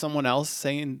 so someone else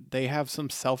saying they have some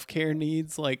self-care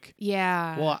needs, like,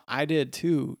 yeah, well, I did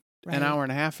too an right. hour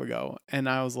and a half ago. And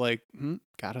I was like,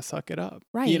 gotta suck it up,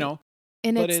 Right.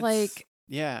 And but it's it's, like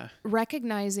yeah,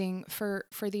 recognizing for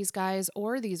these guys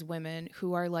or these women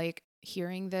who are like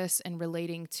hearing this and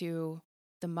relating to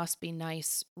the must be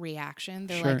nice reaction.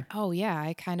 They're like, sure. "Oh yeah,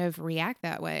 I kind of react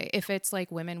that way." If it's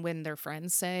like women when their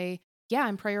friends say, "Yeah,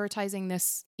 I'm prioritizing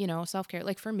this, self-care."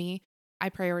 Like for me, I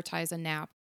prioritize a nap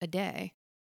a day.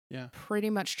 Yeah. Pretty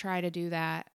much try to do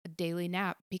that, a daily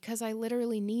nap, because I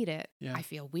literally need it. Yeah. I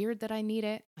feel weird that I need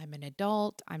it. I'm an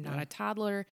adult, I'm not Yeah. a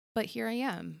toddler, but here I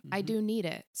am. I Mhm. do need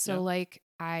it. So, Yep. like,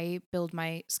 I build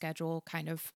my schedule, kind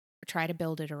of try to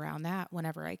build it around that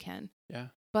whenever I can. Yeah.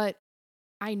 But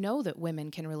I know that women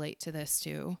can relate to this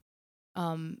too.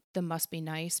 The must be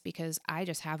nice, because I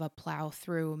just have a plow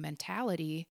through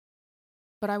mentality.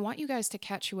 But I want you guys to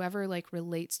catch whoever like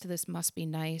relates to this must be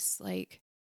nice, like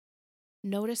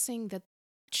noticing that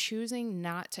choosing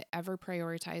not to ever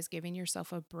prioritize giving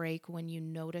yourself a break when you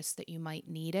notice that you might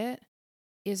need it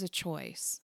is a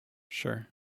choice. Sure.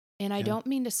 And I Yeah. don't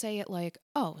mean to say it like,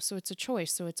 oh, so it's a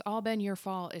choice. So it's all been your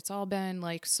fault. It's all been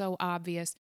like so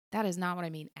obvious. That is not what I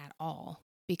mean at all.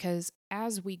 Because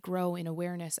as we grow in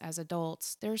awareness as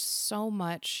adults, there's so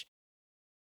much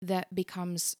that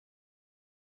becomes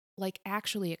like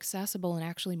actually accessible and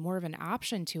actually more of an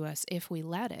option to us if we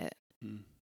let it. Mm.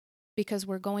 Because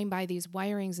we're going by these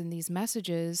wirings and these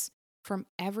messages from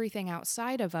everything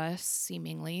outside of us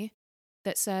seemingly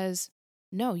that says,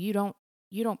 no, you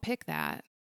don't pick that.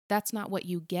 That's not what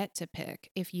you get to pick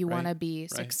if you want Right. to be Right.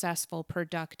 successful,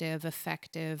 productive,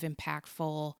 effective,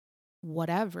 impactful,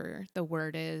 whatever the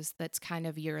word is. That's kind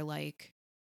of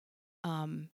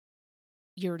um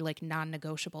your like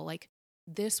non-negotiable, like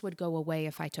this would go away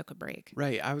if I took a break.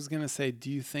 Right. I was gonna say, do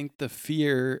you think the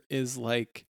fear is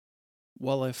like,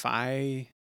 well, if I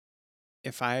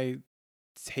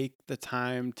take the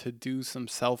time to do some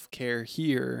self-care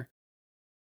here,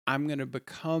 I'm going to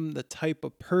become the type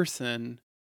of person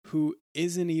who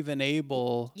isn't even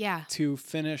able Yeah. to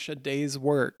finish a day's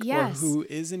work, or Yes. who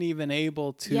isn't even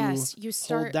able to Yes. You hold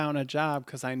start. down a job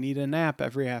because I need a nap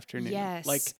every afternoon. Yes,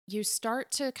 Like, you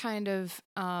start to kind of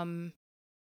I'm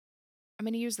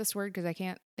going to use this word because I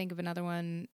can't think of another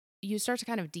one. You start to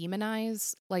kind of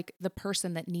demonize like the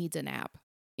person that needs a nap.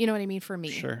 You know what I mean? For me,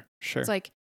 sure, it's sure.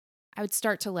 like I would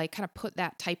start to like kind of put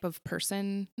that type of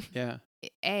person. Yeah.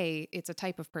 It's a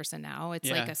type of person now. It's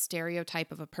like Yeah. a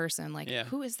stereotype of a person. Like, Yeah.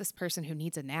 who is this person who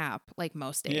needs a nap? Like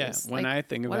most Yeah. days. When Like, I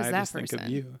think of what it, is I that just think of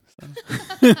person? you.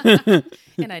 So.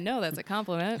 And I know that's a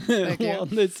compliment. Thank you.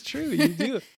 Well, it's true. You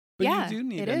do. But you Yeah, do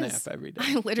need it a nap is. every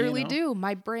I day, literally do.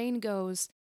 My brain goes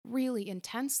really Yeah.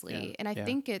 intensely. And I Yeah.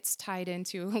 think it's tied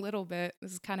into a little bit,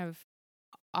 this is kind of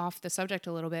off the subject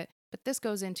a little bit, but this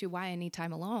goes into why I need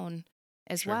time alone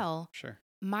as Sure. well. Sure.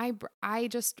 I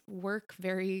just work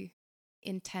very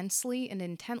intensely and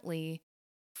intently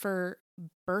for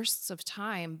bursts of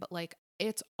time, but like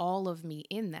it's all of me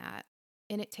in that.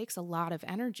 And it takes a lot of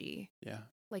energy. Yeah.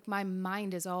 Like my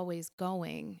mind is always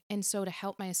going. And so to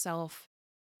help myself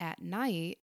at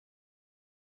night,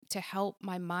 to help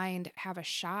my mind have a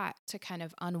shot to kind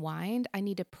of unwind, I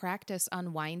need to practice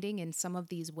unwinding in some of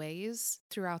these ways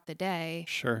throughout the day.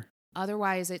 Sure.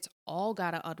 Otherwise, it's all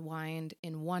got to unwind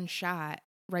in one shot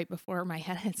right before my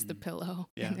head hits the Mm. pillow.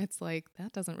 Yeah. And it's like,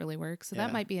 that doesn't really work. So that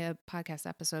Yeah. might be a podcast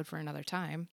episode for another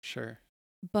time. Sure.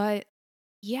 But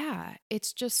yeah,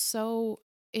 it's so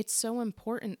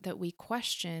important that we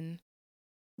question,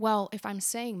 well, if I'm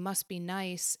saying must be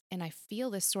nice and I feel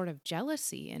this sort of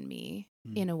jealousy in me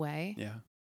Mm. in a way, Yeah.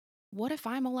 what if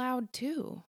I'm allowed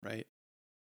to? Right.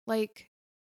 Like,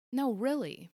 no,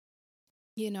 really.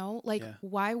 Like, Yeah.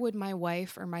 why would my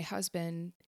wife or my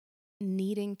husband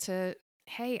needing to,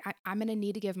 hey, I'm going to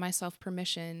need to give myself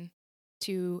permission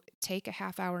to take a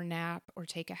half hour nap or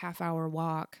take a half hour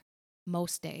walk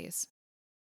most days?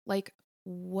 Like,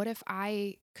 what if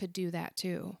I could do that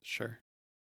too? Sure.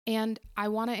 And I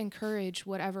want to encourage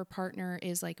whatever partner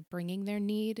is like bringing their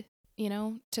need,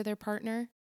 to their partner.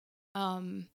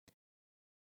 Um,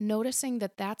 Noticing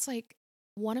that that's like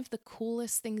one of the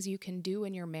coolest things you can do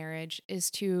in your marriage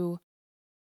is to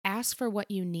ask for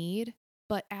what you need,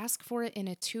 but ask for it in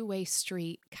a two-way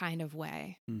street kind of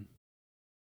way. Mm.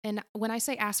 And when I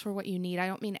say ask for what you need, I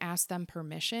don't mean ask them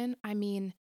permission. I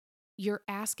mean, you're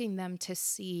asking them to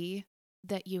see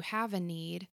that you have a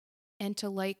need, and to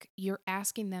like, you're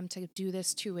asking them to do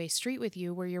this two-way street with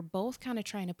you where you're both kind of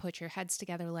trying to put your heads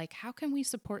together. Like, how can we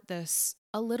support this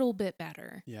a little bit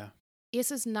better? Yeah.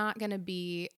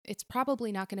 it's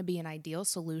probably not going to be an ideal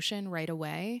solution right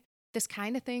away. This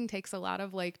kind of thing takes a lot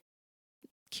of like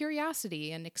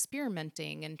curiosity and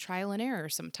experimenting and trial and error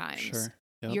sometimes. Sure.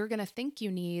 Yep. You're going to think you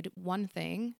need one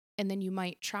thing and then you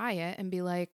might try it and be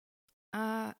like,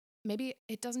 maybe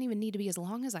it doesn't even need to be as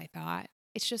long as I thought.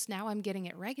 It's just now I'm getting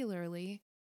it regularly.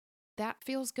 That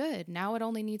feels good. Now it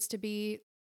only needs to be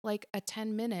like a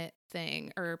 10-minute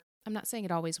thing, or I'm not saying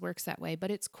it always works that way, but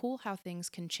it's cool how things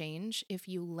can change if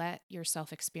you let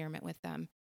yourself experiment with them.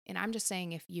 And I'm just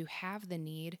saying, if you have the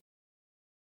need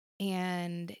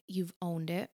and you've owned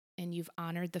it and you've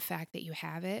honored the fact that you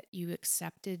have it, you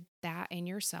accepted that in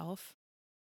yourself,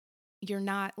 you're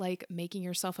not like making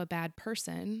yourself a bad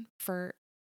person for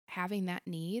having that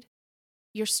need.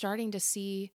 You're starting to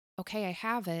see, okay, I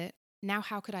have it. Now,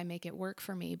 how could I make it work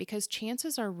for me? Because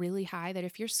chances are really high that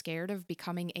if you're scared of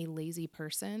becoming a lazy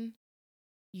person,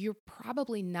 you're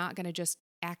probably not going to just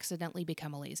accidentally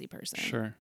become a lazy person.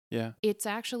 Sure. Yeah. It's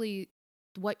actually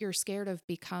what you're scared of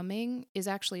becoming is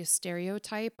actually a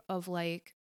stereotype of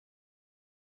like,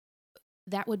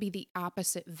 that would be the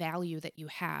opposite value that you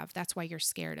have. That's why you're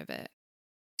scared of it.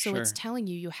 So it's Sure. telling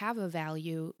you have a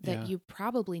value that Yeah. you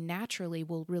probably naturally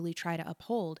will really try to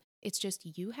uphold. It's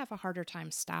just you have a harder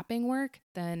time stopping work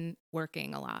than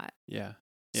working a lot. Yeah.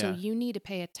 So Yeah. you need to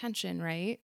pay attention,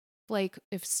 right? Like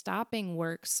if stopping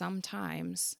work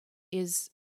sometimes is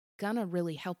gonna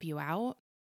really help you out,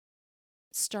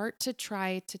 start to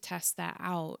try to test that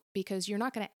out because you're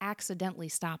not going to accidentally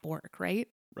stop work, right?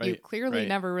 You Right. clearly Right.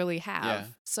 never really have.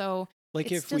 Yeah. So Like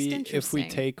it's if just we interesting.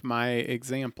 take my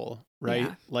example, right?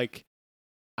 Yeah. Like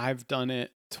I've done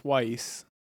it twice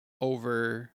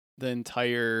over the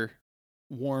entire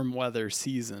warm weather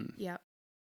season Yep.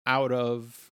 out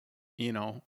of,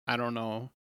 I don't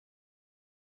know,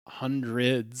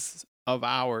 hundreds of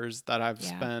hours that I've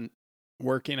Yeah. spent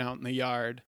working out in the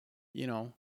yard,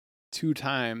 2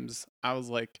 times. I was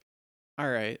like, all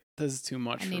right, this is too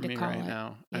much I for need to me call right it.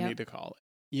 now. I Yep. need to call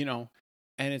it,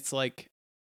 and it's like,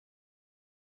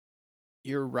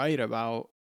 you're right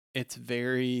about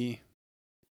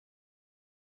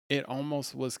it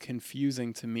almost was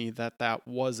confusing to me that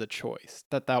was a choice,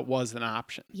 that was an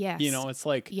option. Yes. It's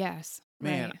like, Yes.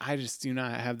 man, Right. I just do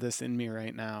not have this in me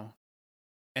right now.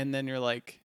 And then you're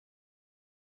like,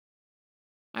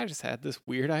 I just had this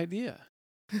weird idea.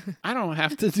 I don't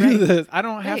have to do Right. this. I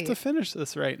don't have to Right. finish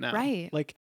this right now. Right.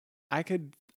 Like I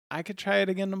could try it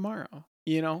again tomorrow,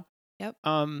 Yep.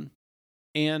 And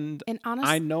And I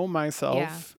honest, know yeah,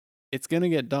 myself, it's going to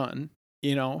get done,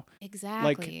 like,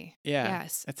 exactly. yeah,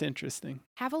 Yes. that's interesting.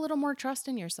 Have a little more trust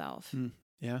in yourself.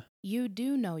 Yeah. You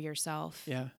do know yourself.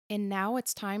 Yeah. And now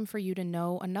it's time for you to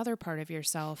know another part of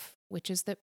yourself, which is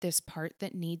this part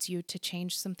that needs you to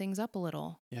change some things up a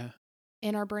little. Yeah.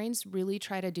 And our brains really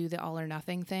try to do the all or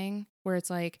nothing thing where it's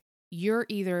like, you're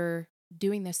either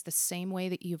doing this the same way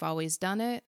that you've always done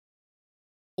it,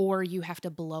 or you have to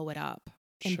blow it up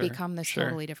and Sure. become this Sure.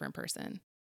 totally different person.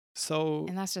 So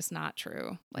And that's just not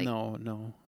true. Like,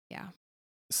 no. yeah.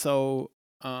 So,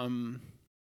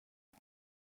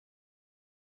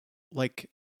 like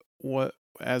what,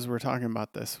 as we're talking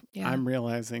about this, Yeah. I'm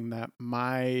realizing that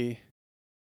my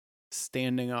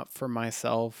standing up for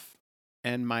myself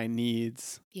and my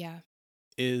needs Yeah.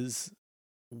 is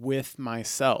with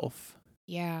myself.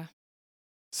 Yeah.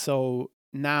 So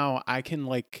now I can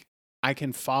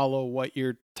follow what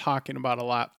you're talking about a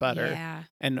lot better. Yeah.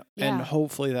 And Yeah.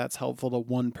 hopefully that's helpful to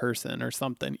one person or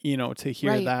something, to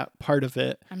hear Right. that part of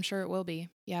it. I'm sure it will be.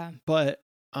 Yeah. But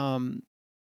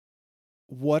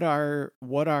what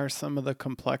are some of the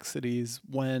complexities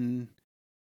when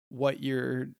what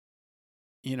you're,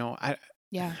 I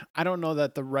Yeah. I don't know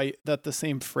that the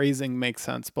same phrasing makes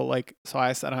sense, but like, so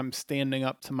I said I'm standing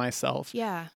up to myself.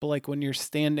 Yeah. But like when you're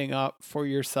standing up for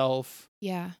yourself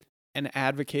Yeah. and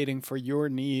advocating for your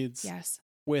needs Yes.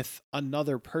 with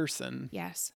another person,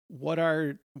 Yes. what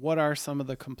are some of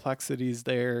the complexities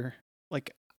there?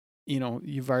 Like,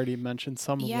 you've already mentioned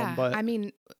some of them, Yeah. but I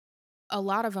mean, a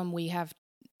lot of them we have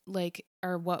like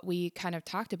are what we kind of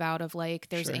talked about of like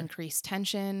there's sure. increased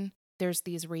tension, there's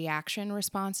these reaction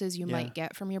responses you Yeah. might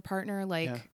get from your partner,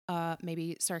 like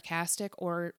maybe sarcastic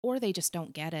or they just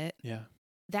don't get it. Yeah.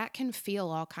 That can feel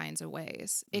all kinds of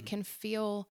ways. It can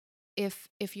feel if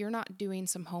you're not doing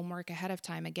some homework ahead of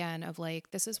time, again, of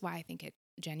like, this is why I think it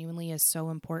genuinely is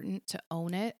so important to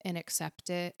own it and accept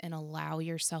it and allow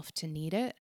yourself to need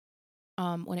it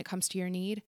when it comes to your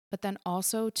need, but then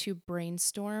also to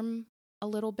brainstorm a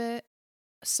little bit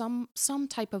some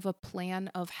type of a plan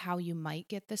of how you might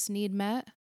get this need met,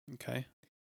 Okay.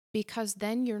 because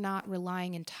then you're not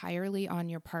relying entirely on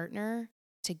your partner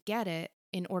to get it.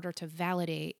 in order to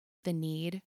validate the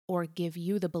need or give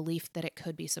you the belief that it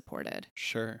could be supported.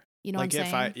 Sure. You know Like what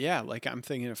I'm saying? like I'm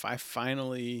thinking if I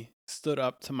finally stood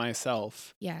up to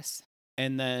myself Yes.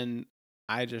 and then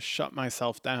I just shut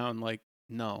myself down, like,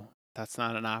 no, that's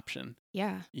not an option,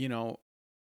 Yeah, you know,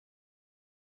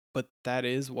 but that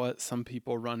is what some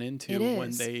people run it into when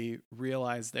is. they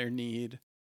realize their need,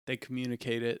 they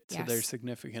communicate it to their Yes.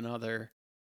 significant other,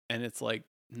 and it's like,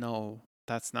 no,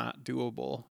 that's not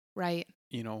doable, Right.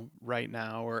 right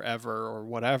now or ever or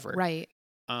whatever. Right.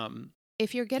 Um,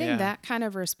 If you're getting yeah, that kind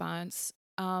of response,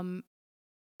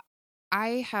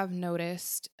 I have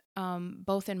noticed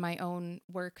both in my own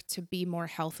work to be more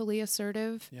healthily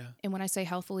assertive. yeah, And when I say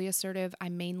healthily assertive, I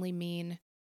mainly mean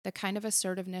the kind of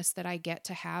assertiveness that I get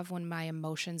to have when my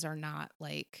emotions are not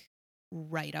like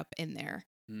right up in there.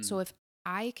 So mm, if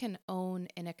I can own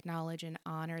and acknowledge and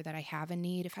honor that I have a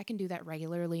need, if I can do that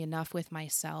regularly enough with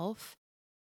myself,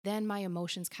 then my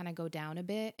emotions kind of go down a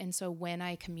bit. And so when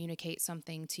I communicate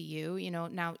something to you,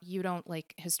 now you don't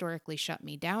like historically shut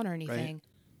me down or right, anything,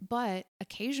 but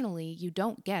occasionally you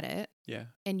don't get it yeah,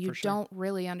 and you for sure, don't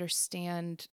really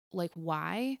understand like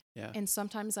why. yeah, And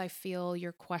sometimes I feel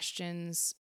your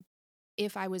questions,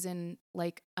 if I was in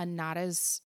like a not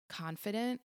as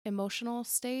confident emotional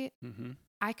state, mm-hmm.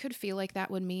 I could feel like that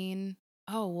would mean,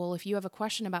 oh, well, if you have a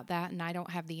question about that and I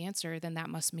don't have the answer, then that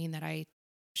must mean that I Yeah,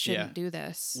 shouldn't do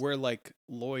this. we're like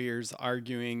lawyers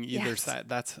arguing either Yes. side.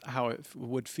 That's how it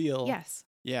would feel. Yes.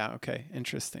 Yeah, okay,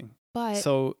 interesting. But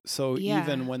So even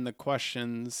yeah, when the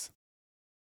questions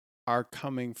are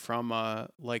coming from a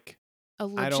like a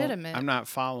I'm legitimate, not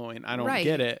following. I don't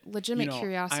get right, it. legitimate I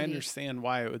curiosity. understand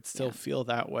why it would still Yeah. feel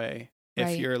that way if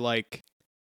Right.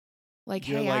 Like,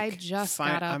 you're hey, I like just fine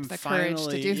got up I'm the courage to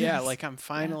finally do yeah, this. like I'm Yeah.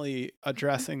 finally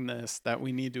addressing this that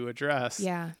we need to address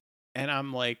Yeah. and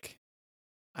I'm like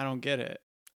I don't get it.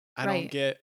 I don't Right.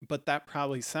 get, but that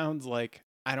probably sounds like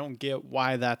I don't get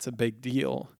why that's a big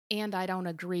deal. And I don't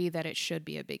agree that it should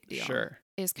be a big deal, Sure.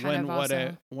 is kind of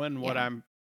also, When what yeah. I'm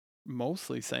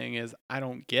mostly saying is I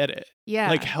don't get it.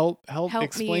 Like Yeah. help Help me.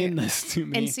 explain this to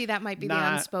And me, see, that might be the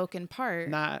not unspoken part.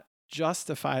 not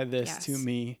justify this to Yes.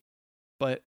 me,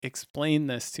 but explain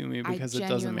this to me I because it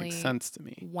doesn't make genuinely sense to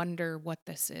me. wonder what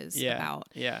this is Yeah.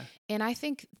 about. Yeah. And I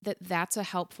think that that's a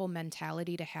helpful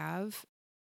mentality to have.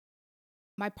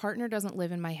 My partner doesn't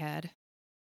live in my head.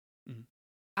 Mhm.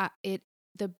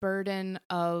 The burden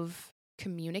of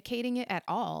communicating it at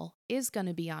all is going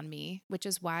to be on me, which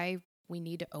is why we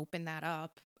need to open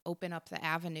up the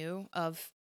avenue of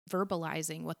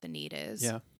verbalizing what the need is.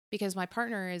 Yeah. Because my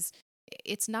partner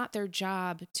it's not their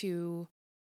job to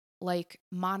like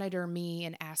monitor me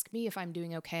and ask me if I'm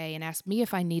doing okay and ask me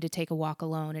if I need to take a walk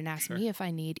alone and ask Sure. me if I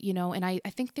need, and I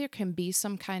think there can be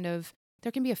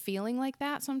there can be a feeling like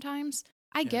that sometimes.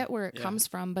 I Yeah. get where it Yeah. comes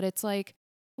from, but it's like,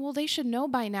 well, they should know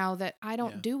by now that I Yeah.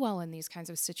 don't do well in these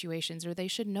kinds of situations, or they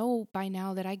should know by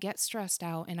now that I get stressed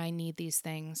out and I need these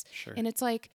things. Sure. And it's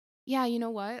like, yeah, you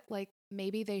know what? Like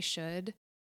maybe they should.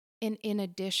 And in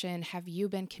addition, have you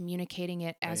been communicating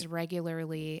it Right. as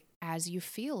regularly as you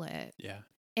feel it? Yeah.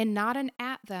 And not an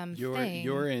at them You're thing.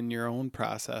 in your own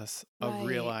process of Right.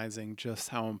 realizing just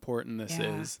how important this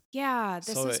Yeah. is. Yeah.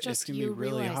 This So is it's just gonna be you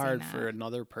really realizing hard for that.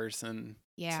 another person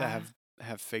to Yeah.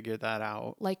 have figured that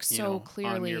out, Like so on your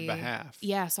clearly. behalf.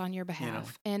 Yes, on your You know.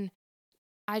 behalf. And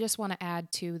I just want to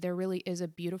add too, there really is a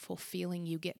beautiful feeling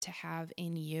you get to have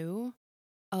in you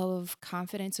of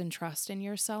confidence and trust in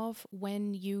yourself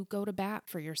when you go to bat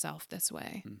for yourself this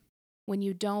way. Mm. When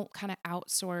you don't kind of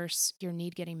outsource your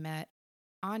need getting met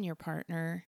on your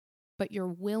partner, but you're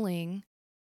willing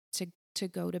to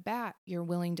go to bat. You're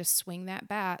willing to swing that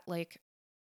bat like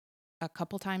a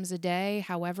couple times a day.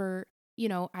 However,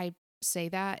 I say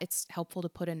that it's helpful to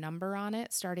put a number on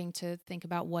it, starting to think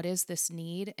about what is this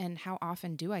need and how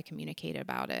often do I communicate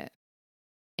about it?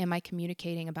 Am I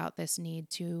communicating about this need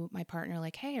to my partner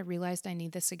like, "Hey, I realized I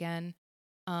need this again."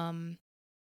 Um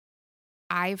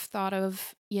I've thought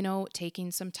of,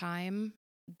 taking some time.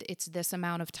 It's this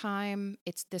amount of time.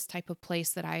 It's this type of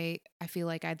place that I feel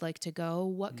like I'd like to go.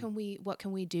 Mm. What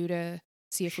can we do to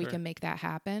see if we Sure. can make that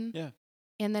happen? Yeah.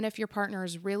 And then if your partner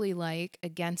is really like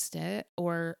against it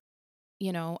or,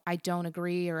 I don't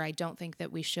agree or I don't think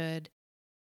that we should,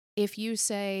 if you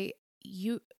say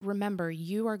you remember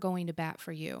you are going to bat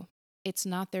for you. It's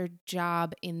not their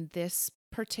job in this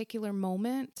particular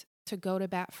moment to go to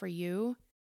bat for you.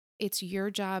 It's your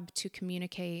job to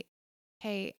communicate,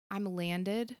 hey, I'm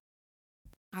landed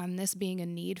on this being a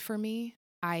need for me.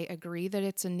 I agree that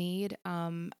it's a need.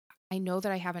 I know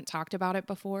that I haven't talked about it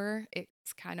before.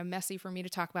 It's kind of messy for me to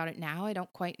talk about it now. I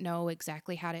don't quite know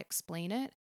exactly how to explain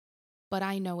it. but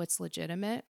I know it's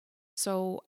legitimate.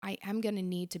 So I am going to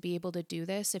need to be able to do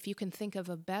this. If you can think of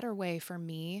a better way for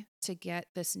me to get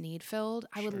this need filled,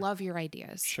 I would Sure. love your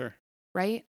ideas. Sure.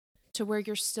 Right? To where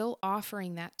you're still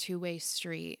offering that two-way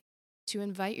street, to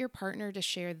invite your partner to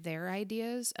share their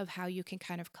ideas of how you can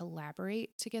kind of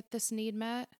collaborate to get this need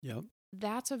met. Yep.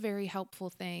 That's a very helpful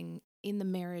thing in the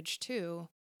marriage too,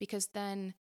 because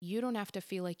then you don't have to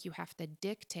feel like you have to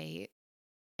dictate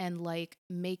and like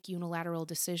make unilateral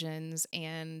decisions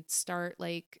and start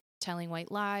like telling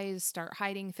white lies, start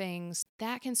hiding things.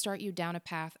 That can start you down a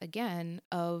path again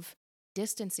of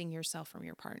distancing yourself from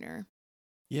your partner.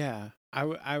 Yeah.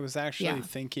 I was actually Yeah.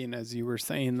 thinking as you were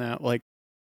saying that, like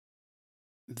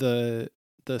the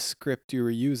script you were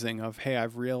using of, hey,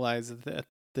 I've realized that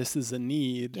this is a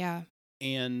need Yeah.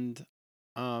 and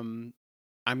I'm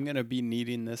going to be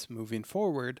needing this moving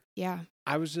forward. Yeah.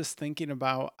 I was just thinking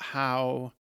about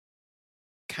how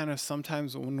kind of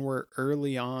sometimes when we're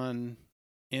early on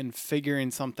in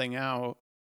figuring something out,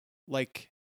 like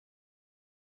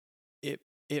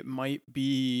it might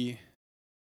be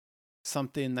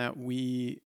something that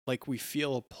we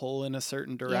feel a pull in a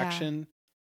certain Yeah. direction,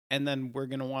 and then we're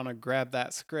going to want to grab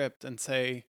that script and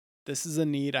say, this is a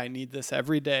need, I need this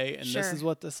every day, and this Sure. is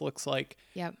what this looks like.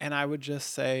 Yep. And I would just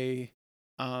say,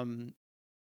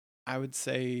 I would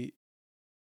say,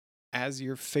 as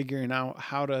you're figuring out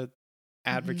how to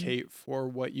advocate for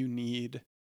what you need,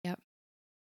 Yep.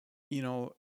 you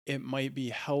know, it might be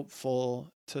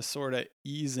helpful to sort of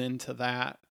ease into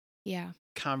that Yeah.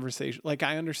 conversation. Like,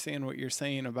 I understand what you're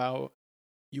saying about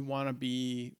you want to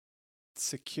be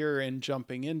secure in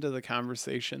jumping into the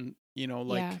conversation,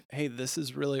 like, Yeah. hey, this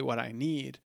is really what I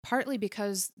need. Partly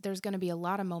because there's going to be a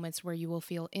lot of moments where you will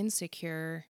feel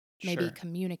insecure, maybe Sure.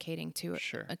 communicating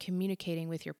Sure. communicating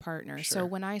with your partner. So Sure.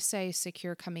 when I say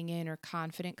secure coming in or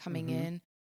confident coming Mhm. in,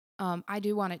 I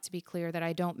do want it to be clear that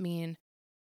I don't mean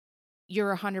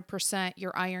you're 100%,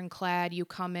 you're ironclad, you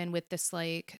come in with this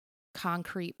like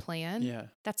concrete plan. Yeah.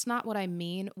 That's not what I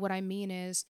mean. What I mean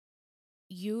is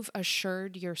you've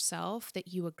assured yourself that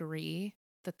you agree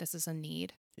that this is a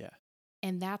need. Yeah.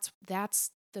 And that's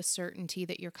the certainty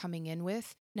that you're coming in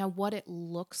with. Now, what it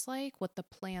looks like, what the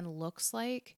plan looks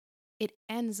like, it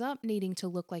ends up needing to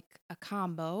look like a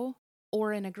combo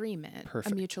or an agreement,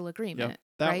 Perfect. a mutual agreement. Yep.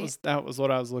 That was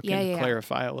what I was looking to Yeah.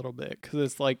 clarify a little bit, because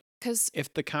it's like, Because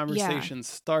if the conversation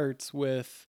starts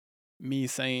with me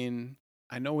saying,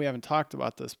 I know we haven't talked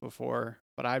about this before,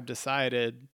 but I've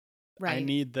decided I right,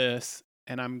 need this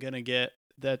and I'm going to get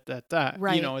that.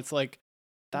 right, It's like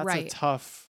that's a right.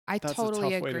 tough I that's a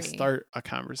totally tough way to agree. start a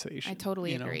conversation. I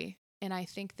totally agree. And I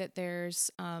think that there's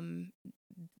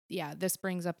this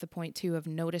brings up the point too of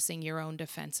noticing your own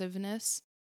defensiveness.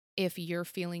 If you're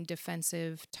feeling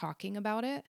defensive talking about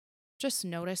it, just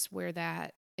notice where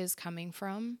that is coming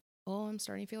from. Oh, I'm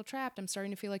starting to feel trapped. I'm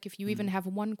starting to feel like if you even have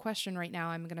one question right now,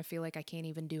 I'm going to feel like I can't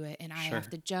even do it. And I have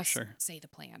to just say the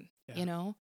plan,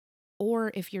 Yeah.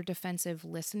 Or if you're defensive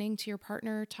listening to your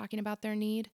partner talking about their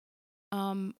need,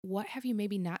 what have you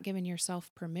maybe not given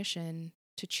yourself permission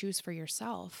to choose for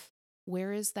yourself?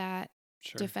 Where is that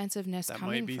defensiveness That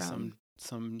coming might be from?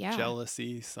 some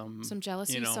jealousy, some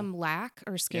jealousy, some lack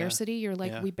or scarcity. You're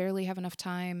like, we barely have enough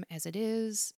time as it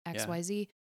is, XYZ.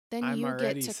 Then I'm you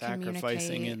already get to sacrificing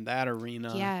communicate. in that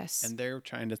arena. Yes. And they're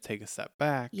trying to take a step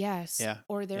back. Yes. Yeah.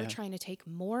 Or they're trying to take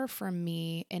more from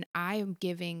me and I'm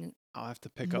giving I'll have to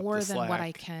pick up more the than slack. what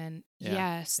I can. Yeah.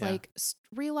 Yes. Yeah. Like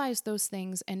realize those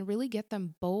things and really get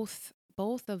them both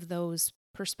of those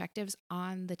perspectives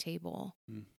on the table.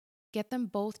 Get them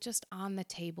both just on the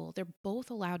table. They're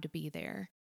both allowed to be there.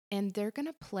 And they're going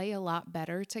to play a lot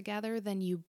better together than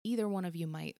either one of you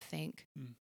might think.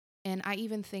 And I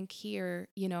even think here,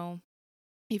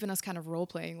 even us kind of role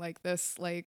playing like this,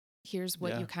 like, here's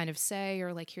what you kind of say,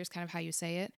 or like, here's kind of how you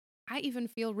say it. I even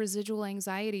feel residual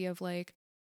anxiety of like,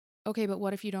 okay, but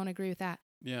what if you don't agree with that?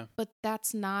 Yeah. But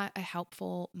that's not a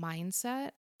helpful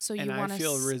mindset. So you And want I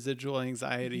feel residual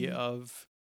anxiety of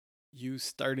you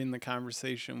starting the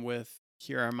conversation with,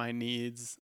 here are my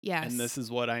needs. Yes. And this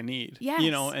is what I need. Yes.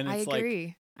 And it's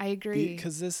I agree.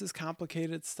 Because this is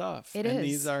complicated stuff. It and is.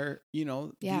 These are,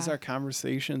 these are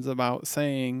conversations about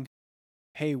saying,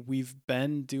 hey, we've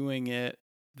been doing it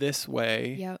this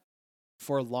way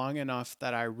for long enough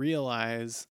that I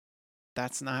realize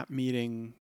that's not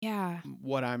meeting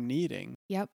what I'm needing.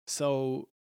 Yep. So,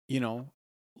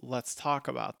 let's talk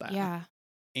about that. Yeah.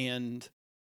 And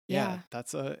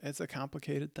it's a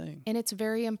complicated thing. And it's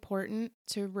very important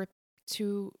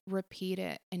to repeat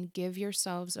it and give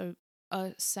yourselves a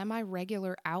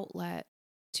semi-regular outlet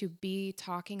to be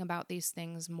talking about these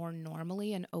things more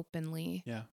normally and openly.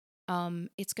 Yeah.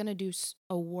 it's going to do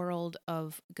a world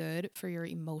of good for your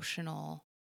emotional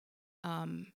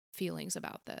feelings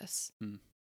about this. Mm.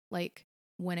 Like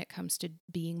when it comes to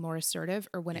being more assertive,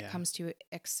 or when it Yeah. comes to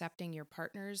accepting your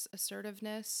partner's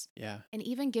assertiveness, Yeah. and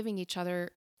even giving each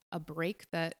other a break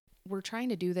that we're trying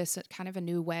to do this kind of a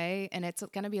new way, and it's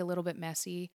going to be a little bit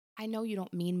messy. I know you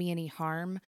don't mean me any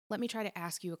harm. Let me try to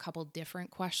ask you a couple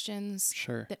different questions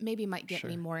Sure. that maybe might get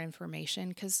me Sure. more information,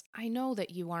 because I know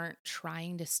that you aren't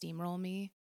trying to steamroll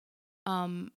me.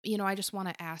 I just want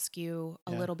to ask you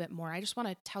a Yeah. little bit more. I just want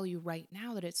to tell you right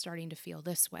now that it's starting to feel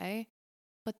this way,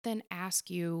 but then ask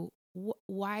you,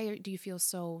 why do you feel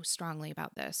so strongly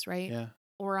about this, right? Yeah.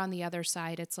 Or on the other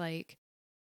side, it's like,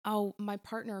 oh, my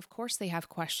partner, of course they have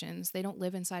questions. They don't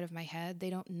live inside of my head. They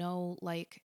don't know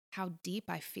like how deep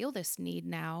I feel this need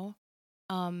now.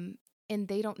 Um, and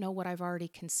they don't know what I've already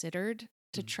considered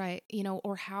to try,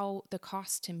 or how the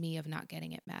cost to me of not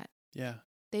getting it met. Yeah.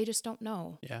 They just don't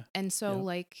know. Yeah. And so Yep.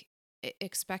 like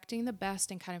expecting the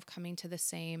best and kind of coming to the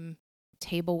same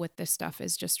table with this stuff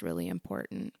is just really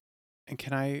important. And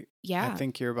can I Yeah.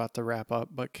 think you're about to wrap up,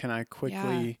 but can I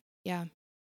quickly Yeah.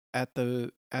 at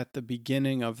the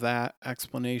beginning of that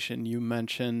explanation you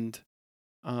mentioned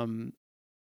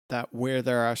that where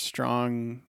there are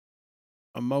strong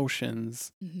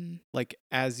emotions, Mm-hmm. like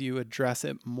as you address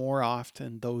it more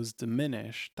often, those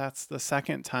diminish. That's the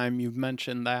second time you've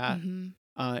mentioned that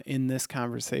Mm-hmm. in this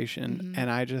conversation. Mm-hmm.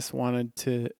 And I just wanted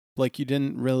to, like, you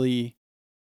didn't really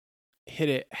hit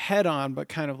it head on, but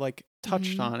kind of like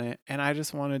touched Mm-hmm. on it. And I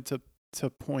just wanted to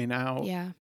point out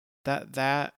Yeah.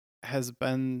 that has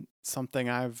been something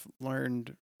I've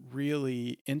learned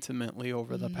really intimately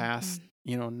over the past,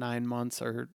 Mm-hmm. 9 months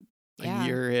or a Yeah.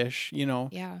 year-ish,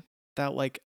 Yeah. that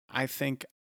like I think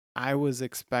I was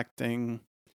expecting,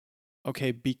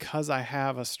 okay, because I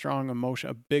have a strong emotion,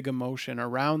 a big emotion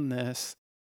around this,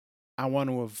 I want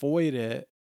to avoid it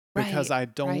because Right. I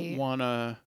don't Right. want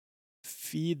to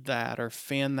feed that or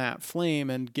fan that flame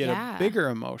and get a Yeah. bigger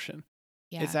emotion.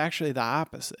 It's Yeah. actually the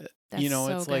opposite. That's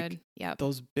so It's like good. Yep.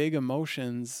 those big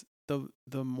emotions,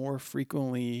 the more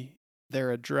frequently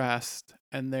they're addressed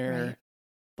and Right. they're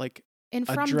like And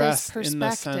from this addressed in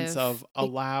the sense perspective, of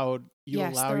allowed, you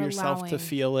yes, allow they're yourself to allowing.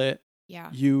 feel it.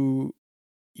 Yeah. You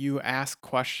ask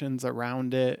questions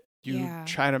around it. You Yeah.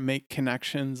 try to make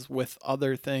connections with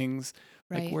other things.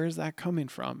 Like, Right. where's that coming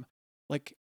from?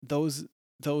 Like those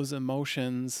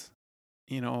emotions,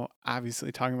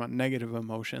 obviously talking about negative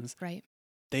emotions, Right.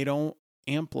 they don't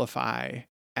amplify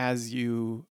as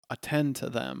you attend to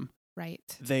them.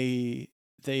 Right. They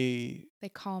They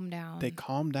calm down.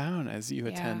 calm down as you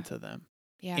Yeah. attend to them.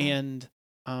 Yeah. And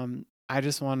I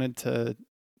just wanted to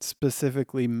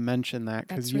specifically mention that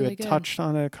because That's you really had good. touched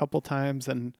on it a couple times,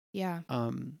 Yeah.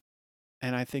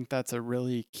 and I think that's a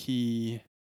really key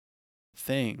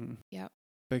thing. Yep.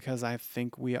 Because I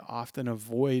think we often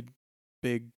avoid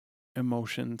big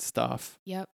emotion stuff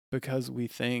Yep. because we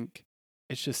think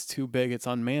it's just too big, it's It's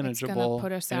gonna unmanageable,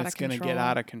 put us and out it's of going to get control.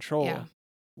 out of control. Yeah.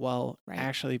 Well, Right.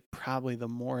 actually, probably the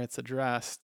more it's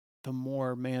addressed, the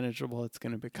more manageable it's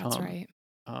going to become. That's right.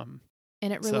 Um,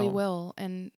 And it really so, will.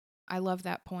 And I love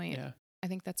that point. yeah, I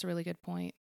think that's a really good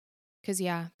point. Because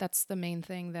yeah, that's the main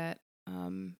thing that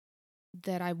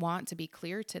that I want to be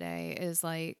clear today is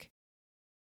like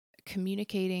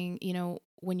communicating,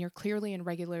 when you're clearly and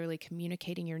regularly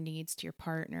communicating your needs to your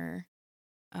partner,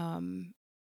 um,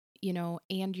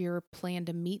 and your plan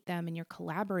to meet them, and you're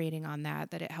collaborating on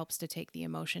that, that it helps to take the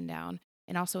emotion down.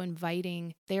 And also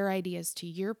inviting their ideas to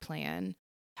your plan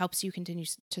helps you continue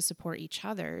to support each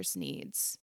other's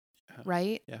needs. yeah,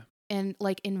 Right. yeah, And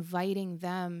like inviting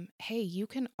them, hey, you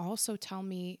can also tell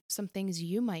me some things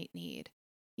you might need.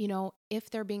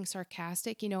 If they're being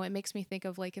sarcastic, it makes me think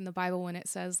of like in the Bible when it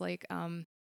says like,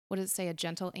 what does it say? A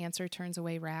gentle answer turns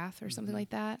away wrath or something like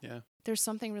that. yeah, There's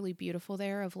something really beautiful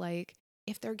there of like,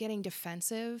 if they're getting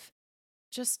defensive,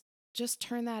 just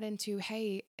turn that into,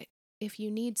 hey, if you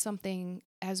need something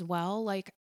as well,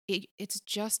 like it's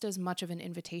just as much of an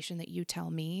invitation that you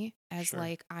tell me as sure,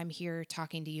 like I'm here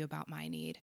talking to you about my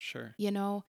need, sure,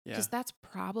 because yeah, that's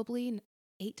probably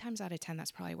 8 times out of 10,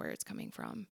 that's probably where it's coming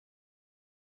from.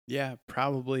 yeah,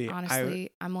 probably. Honestly,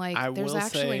 I'm like, I there's will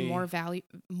actually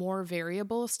say, more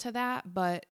variables to that,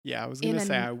 but yeah, I was in gonna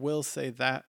say, an, I will say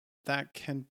that that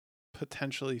can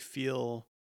potentially feel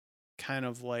kind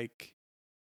of like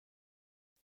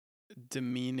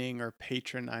demeaning or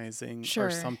patronizing or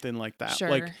sure, something like that.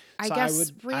 Like, sure. I so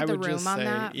guess I read the would just room on say,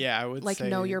 that, yeah, I would like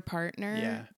know say, your partner.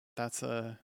 yeah, that's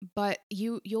a, But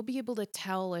you'll be able to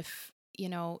tell if,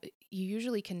 you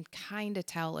usually can kind of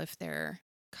tell if they're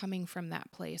coming from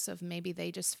that place of maybe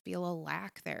they just feel a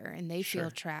lack there and they feel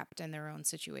Sure. trapped in their own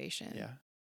situation. Yeah.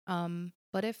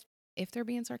 But if they're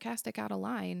being sarcastic out of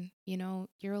line,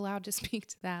 you're allowed to speak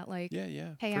to that. Like, Yeah.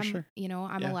 Yeah. hey, For sure.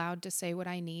 I'm Yeah. allowed to say what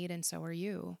I need, and so are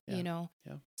you. Yeah.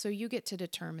 Yeah. So you get to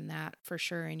determine that for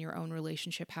sure in your own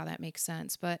relationship, how that makes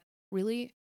sense. But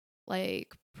really,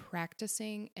 like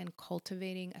practicing and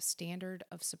cultivating a standard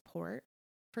of support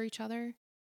for each other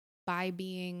by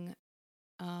being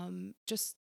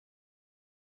just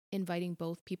inviting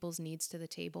both people's needs to the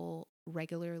table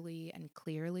regularly and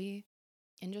clearly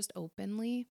and just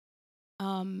openly.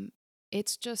 Um,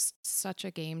 it's just such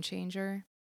a game changer.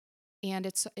 And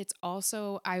it's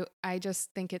also I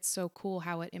just think it's so cool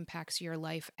how it impacts your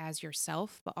life as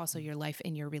yourself, but also Mm. your life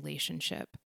in your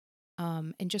relationship.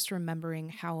 And just remembering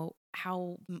how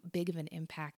big of an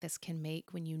impact this can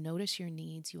make when you notice your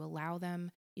needs, you allow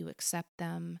them, you accept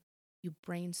them, you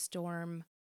brainstorm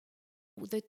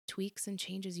the tweaks and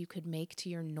changes you could make to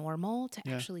your normal to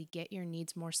Yeah. actually get your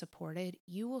needs more supported.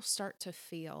 You will start to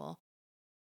feel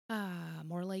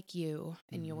more like you,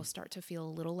 and you will Mhm. start to feel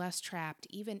a little less trapped,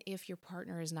 even if your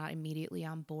partner is not immediately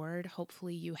on board.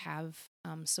 Hopefully, you have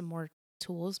some more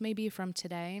tools maybe from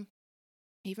today,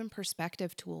 even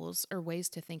perspective tools or ways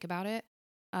to think about it.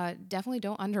 Definitely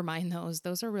don't undermine those.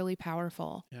 Those are really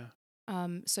powerful. Yeah.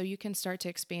 So you can start to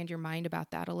expand your mind about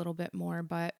that a little bit more.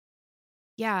 But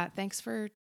yeah, thanks for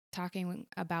talking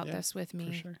about Yeah. this with For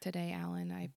me sure. today,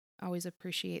 Alan. I always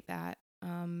appreciate that.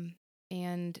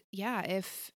 And yeah,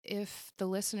 if the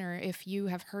listener, if you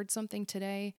have heard something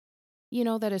today,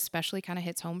 that especially kind of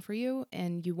hits home for you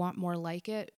and you want more like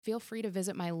it, feel free to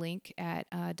visit my link at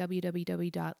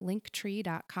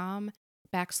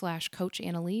www.linktree.com/Coach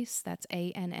Annalise. That's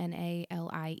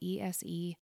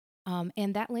ANNALIESE.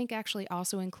 And that link actually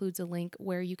also includes a link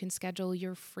where you can schedule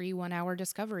your free 1 hour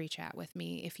discovery chat with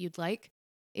me if you'd like.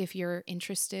 If you're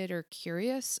interested or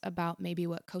curious about maybe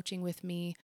what coaching with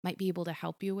me might be able to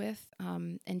help you with,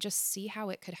 and just see how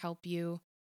it could help you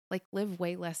like live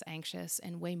way less anxious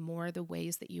and way more the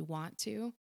ways that you want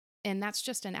to. And that's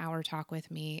just an hour talk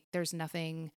with me. There's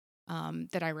nothing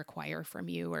that I require from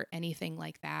you or anything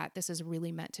like that. This is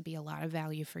really meant to be a lot of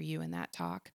value for you in that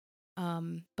talk.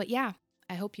 But yeah,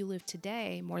 I hope you live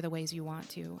today more the ways you want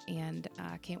to, and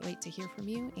can't wait to hear from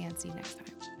you and see you next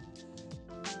time.